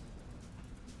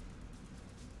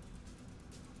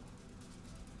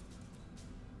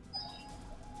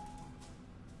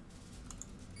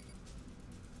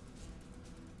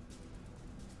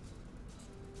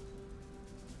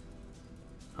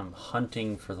 I'm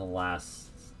hunting for the last...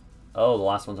 Oh, the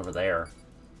last one's over there.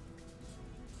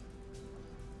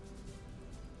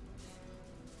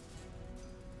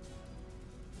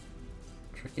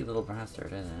 Tricky little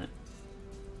bastard, isn't it?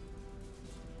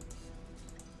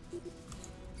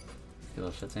 Tricky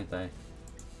little shits, ain't they?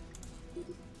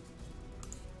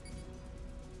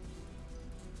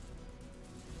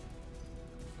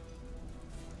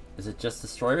 Is it just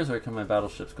destroyers, or can my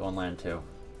battleships go on land too?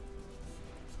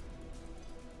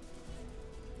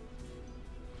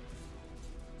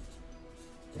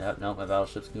 Yep, no, my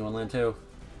battleships can go on land too.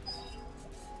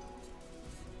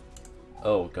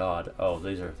 Oh god, oh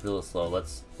these are really slow.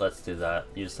 Let's do that.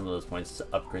 Use some of those points to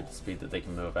upgrade the speed that they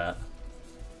can move at.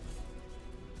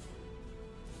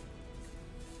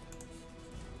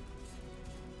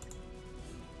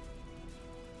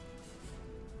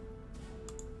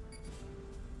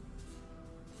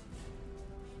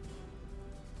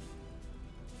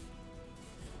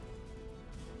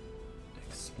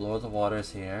 Explore the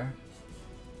waters here.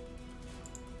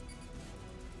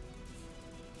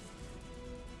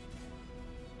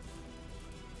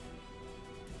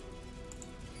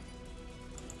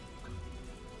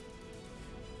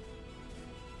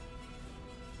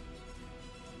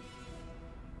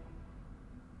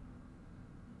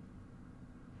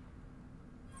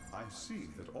 I see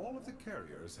that all of the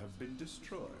carriers have been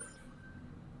destroyed.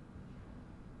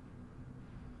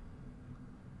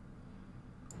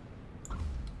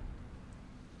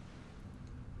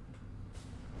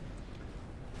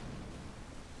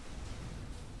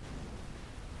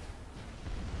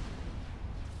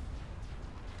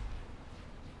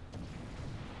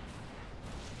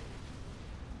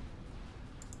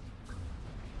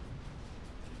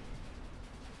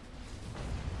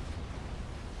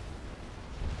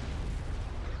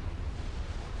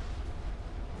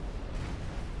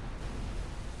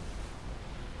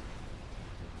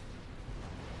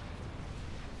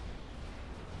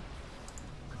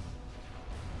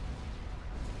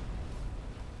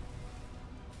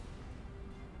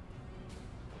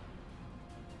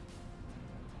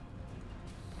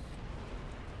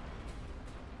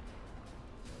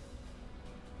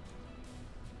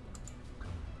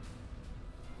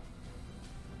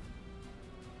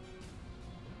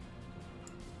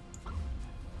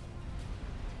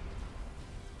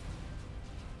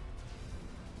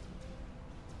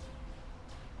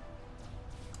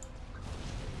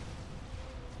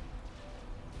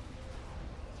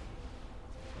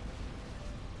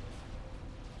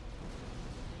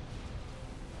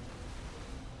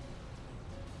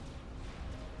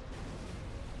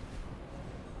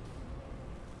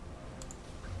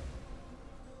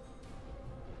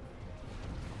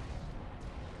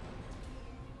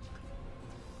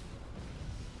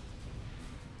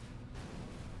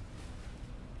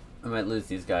 I might lose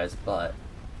these guys, but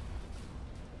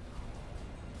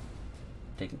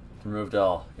take removed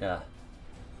all, yeah.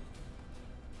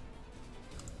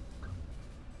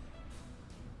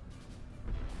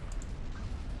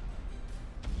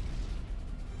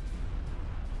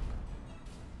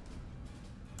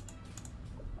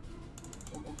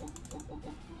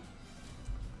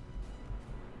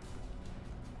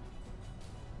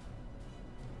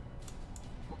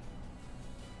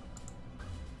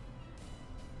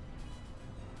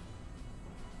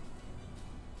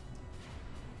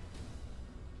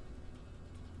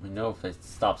 We know if it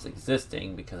stops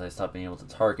existing because I stopped being able to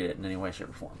target it in any way, shape,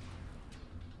 or form.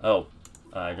 Oh,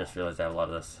 I just realized I have a lot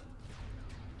of this.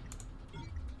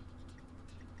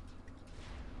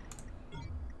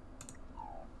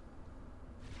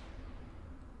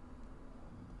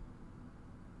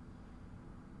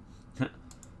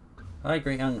 Hi,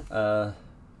 Great Young.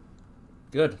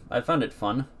 Good. I found it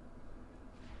fun.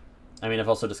 I mean, I've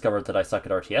also discovered that I suck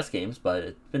at RTS games, but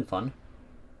it's been fun.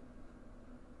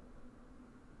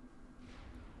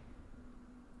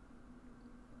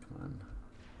 Come on.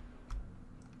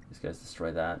 These guys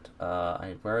destroy that.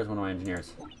 Where is one of my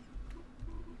engineers?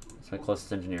 It's my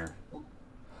closest engineer.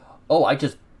 Oh, I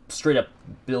just straight up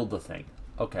build the thing.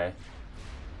 Okay.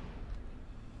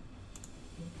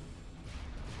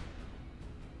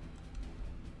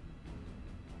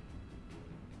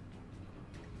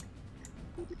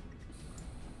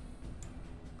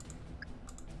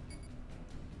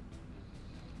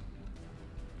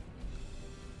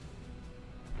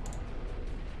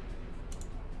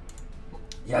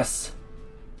 Yes!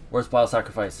 Where's Bile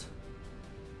Sacrifice?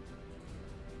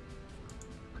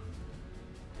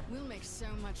 We'll make so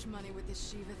much money with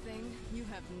this Shiva thing, you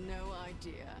have no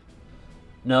idea.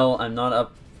 No, I'm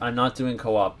not doing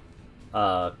co-op,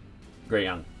 Great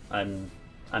Young. I'm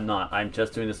not. I'm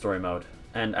just doing the story mode.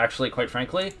 And actually, quite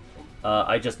frankly,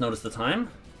 I just noticed the time.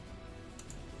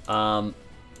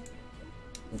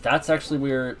 That's actually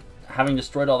where, having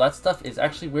destroyed all that stuff, is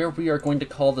actually where we are going to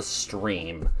call the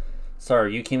stream.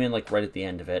 Sorry, you came in like right at the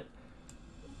end of it.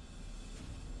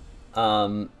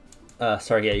 Sorry,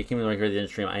 yeah, you came in like right at the end of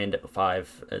the stream. I end at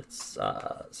 5. It's,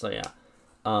 so yeah.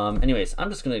 Anyways,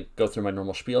 I'm just gonna go through my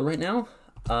normal spiel right now.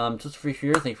 Just for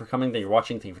here, thank you for coming, thank you for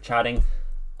watching, thank you for chatting.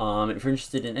 If you're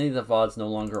interested in any of the VODs no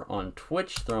longer on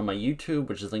Twitch, they're on my YouTube,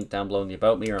 which is linked down below in the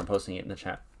About Me, or I'm posting it in the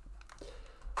chat.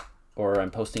 Or I'm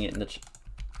posting it in the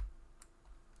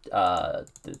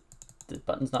did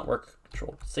buttons not work?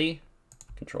 Control C.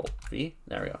 Control V.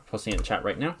 There we go. Posting it in the chat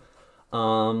right now.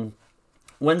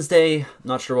 Wednesday,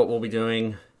 not sure what we'll be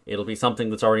doing. It'll be something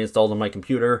that's already installed on my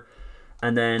computer.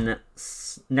 And then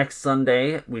next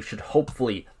Sunday, we should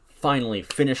hopefully finally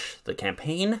finish the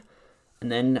campaign.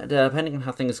 And then, depending on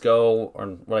how things go, or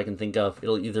what I can think of,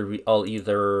 I'll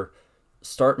either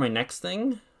start my next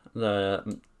thing,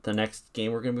 the next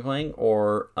game we're going to be playing,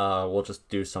 or we'll just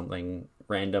do something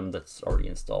random that's already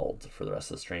installed for the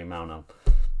rest of the stream. I don't know.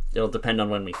 It'll depend on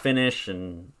when we finish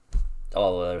and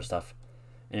all the other stuff.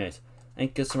 Anyways,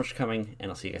 thank you so much for coming,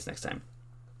 and I'll see you guys next time.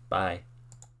 Bye.